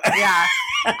 "Thanks, bro." Yeah.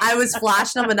 I was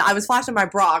flashing them, and I was flashing my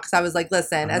bra because I was like,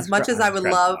 "Listen, as much as I would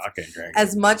love,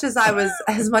 as much as I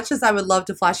would love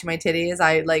to flash my titties,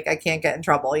 I can't get in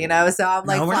trouble, you know." So I'm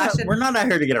like, No, flashing. we're not out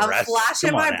here to get I'm arrested. flashing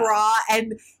Come on my now. bra,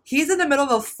 and he's in the middle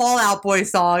of a Fall Out Boy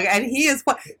song, and he is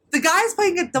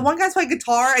the one guy's playing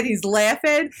guitar, and he's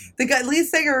laughing. The lead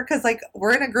singer, because like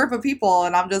we're in a group of people,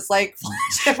 and I'm just like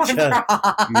flashing my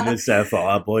bra. You just said Fall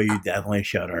Out Boy. You definitely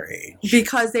showed our age.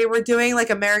 Because they were doing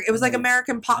like American, it was like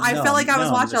American Pie. I felt like I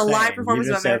was watching a live performance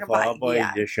of American Fall Pie. Out Boy,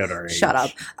 Yeah. You just showed our age. Shut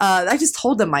up. I just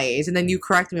told them my age, and then you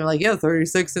corrected me. I'm like, yeah,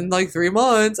 36 in like 3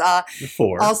 months.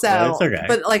 4. Also, but it's okay.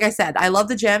 but like I said, I love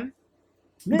the gym.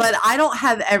 Yeah. But I don't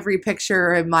have every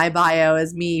picture in my bio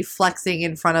as me flexing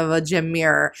in front of a gym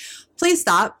mirror. Please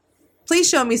stop. Please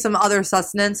show me some other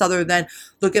sustenance other than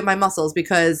look at my muscles,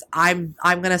 because I'm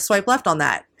gonna swipe left on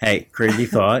that. Hey, crazy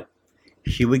thought.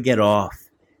 She would get off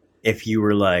if you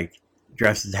were like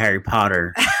dressed as Harry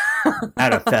Potter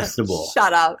at a festival.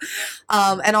 Shut up.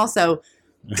 And also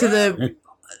to the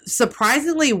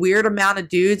surprisingly weird amount of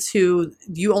dudes who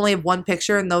you only have one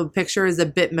picture and the picture is a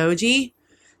Bitmoji.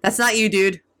 That's not you,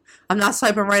 dude. I'm not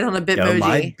swiping right on a Bitmoji. Yo,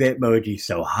 my Bitmoji's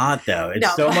so hot though. It's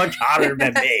No. so much hotter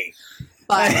than me.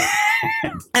 But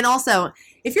and also,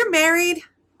 if you're married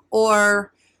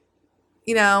or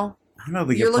you know, I don't know if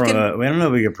we You're can looking- I don't know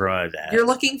if we can provide that. you're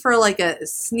looking for like a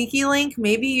sneaky link,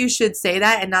 maybe you should say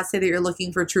that and not say that you're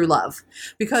looking for true love.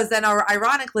 Because then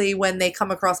ironically, when they come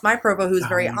across my profile who's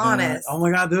very Oh my God. honest. Oh my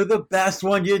god, they're the best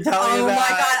one you tell me Oh about. my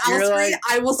god!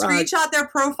 I will fuck. screenshot their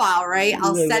profile, right?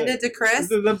 I'll send it to Chris.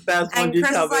 This is the best And one you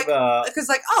Chris tell is me like- about. Because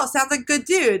like, oh, sounds like a good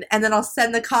dude, and then I'll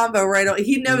send the combo right away.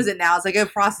 He knows it now. It's like a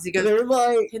process. He goes, They're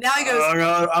like, and now he goes, oh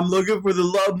god, I'm looking for the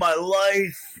love of my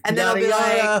life. And then I'll be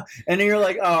Yada, yada. And then you're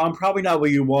like, oh, I'm probably not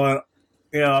what you want.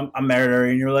 I'm married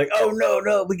already, and you're like, oh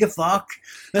no, we can fuck.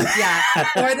 Yeah.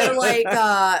 Or they're like,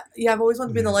 yeah, I've always wanted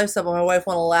to be in the lifestyle, but my wife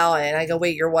won't allow it. And I go,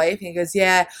 wait, your wife? And he goes,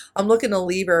 yeah, I'm looking to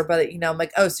leave her, but I'm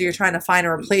like, oh, so you're trying to find a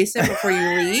replacement before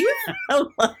you leave?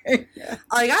 Like,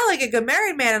 I like a good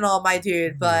married man and all, my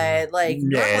dude, but like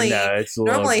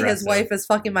normally his wife is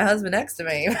fucking my husband next to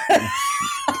me.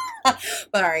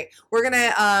 But all right, we're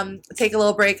gonna take a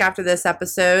little break after this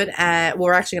episode, and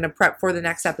we're actually gonna prep for the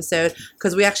next episode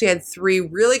because we actually had 3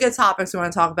 really good topics we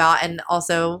want to talk about, and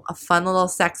also a fun little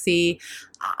sexy.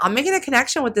 I'm making a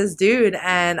connection with this dude,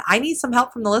 and I need some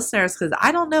help from the listeners because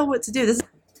I don't know what to do.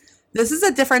 This is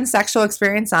a different sexual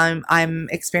experience I'm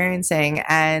experiencing,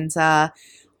 and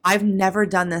I've never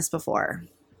done this before.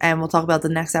 And we'll talk about the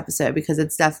next episode because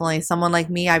it's definitely someone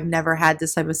like me. I've never had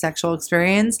this type of sexual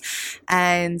experience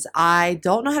and I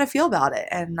don't know how to feel about it.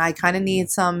 And I kind of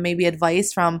need some maybe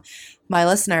advice from my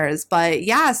listeners. But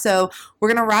yeah, so we're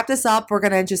going to wrap this up. We're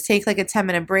going to just take like a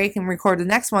 10-minute break and record the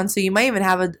next one. So you might even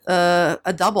have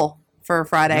a double for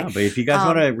Friday. No, but if you guys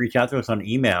want to reach out to us on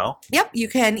email. Yep, you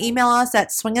can email us at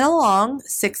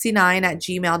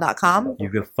swingingalong69@gmail.com. You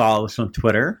can follow us on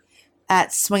Twitter. At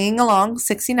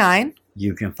swingingalong69.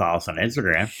 You can follow us on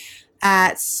Instagram.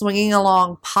 At Swinging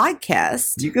Along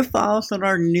Podcast. You can follow us on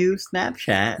our new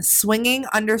Snapchat.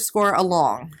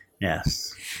 Swinging_along.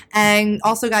 Yes. And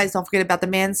also, guys, don't forget about the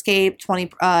Manscaped.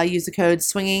 Use the code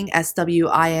SWINGING,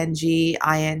 SWINGING,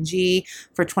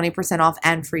 for 20% off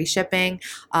and free shipping.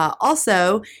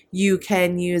 Also, you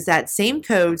can use that same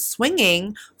code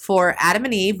SWINGING for Adam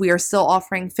and Eve. We are still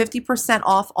offering 50%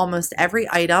 off almost every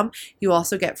item. You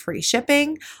also get free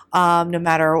shipping no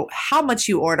matter how much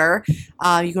you order.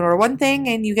 You can order one thing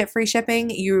and you get free shipping.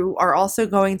 You are also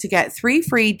going to get 3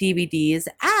 free DVDs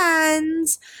and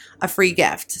a free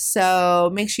gift.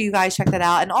 So make sure you guys check that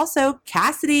out. And also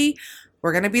Cassidy,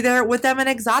 we're going to be there with them in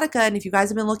Exotica. And if you guys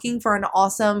have been looking for an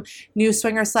awesome new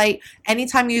swinger site,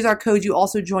 anytime you use our code, you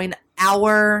also join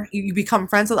you become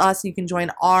friends with us and you can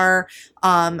join our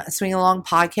Swing Along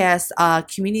podcast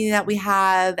community that we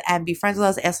have and be friends with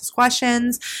us, ask us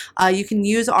questions. You can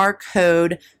use our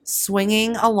code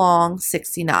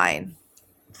SWINGINGALONG69.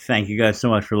 Thank you guys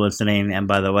so much for listening. And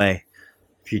by the way,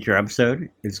 future episode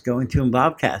is going to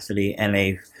involve Cassidy and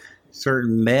a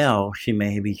certain male she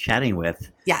may be chatting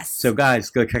with. Yes. So guys,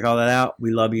 go check all that out.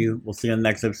 We love you. We'll see you on the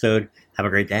next episode. Have a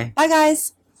great day. Bye,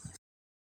 guys.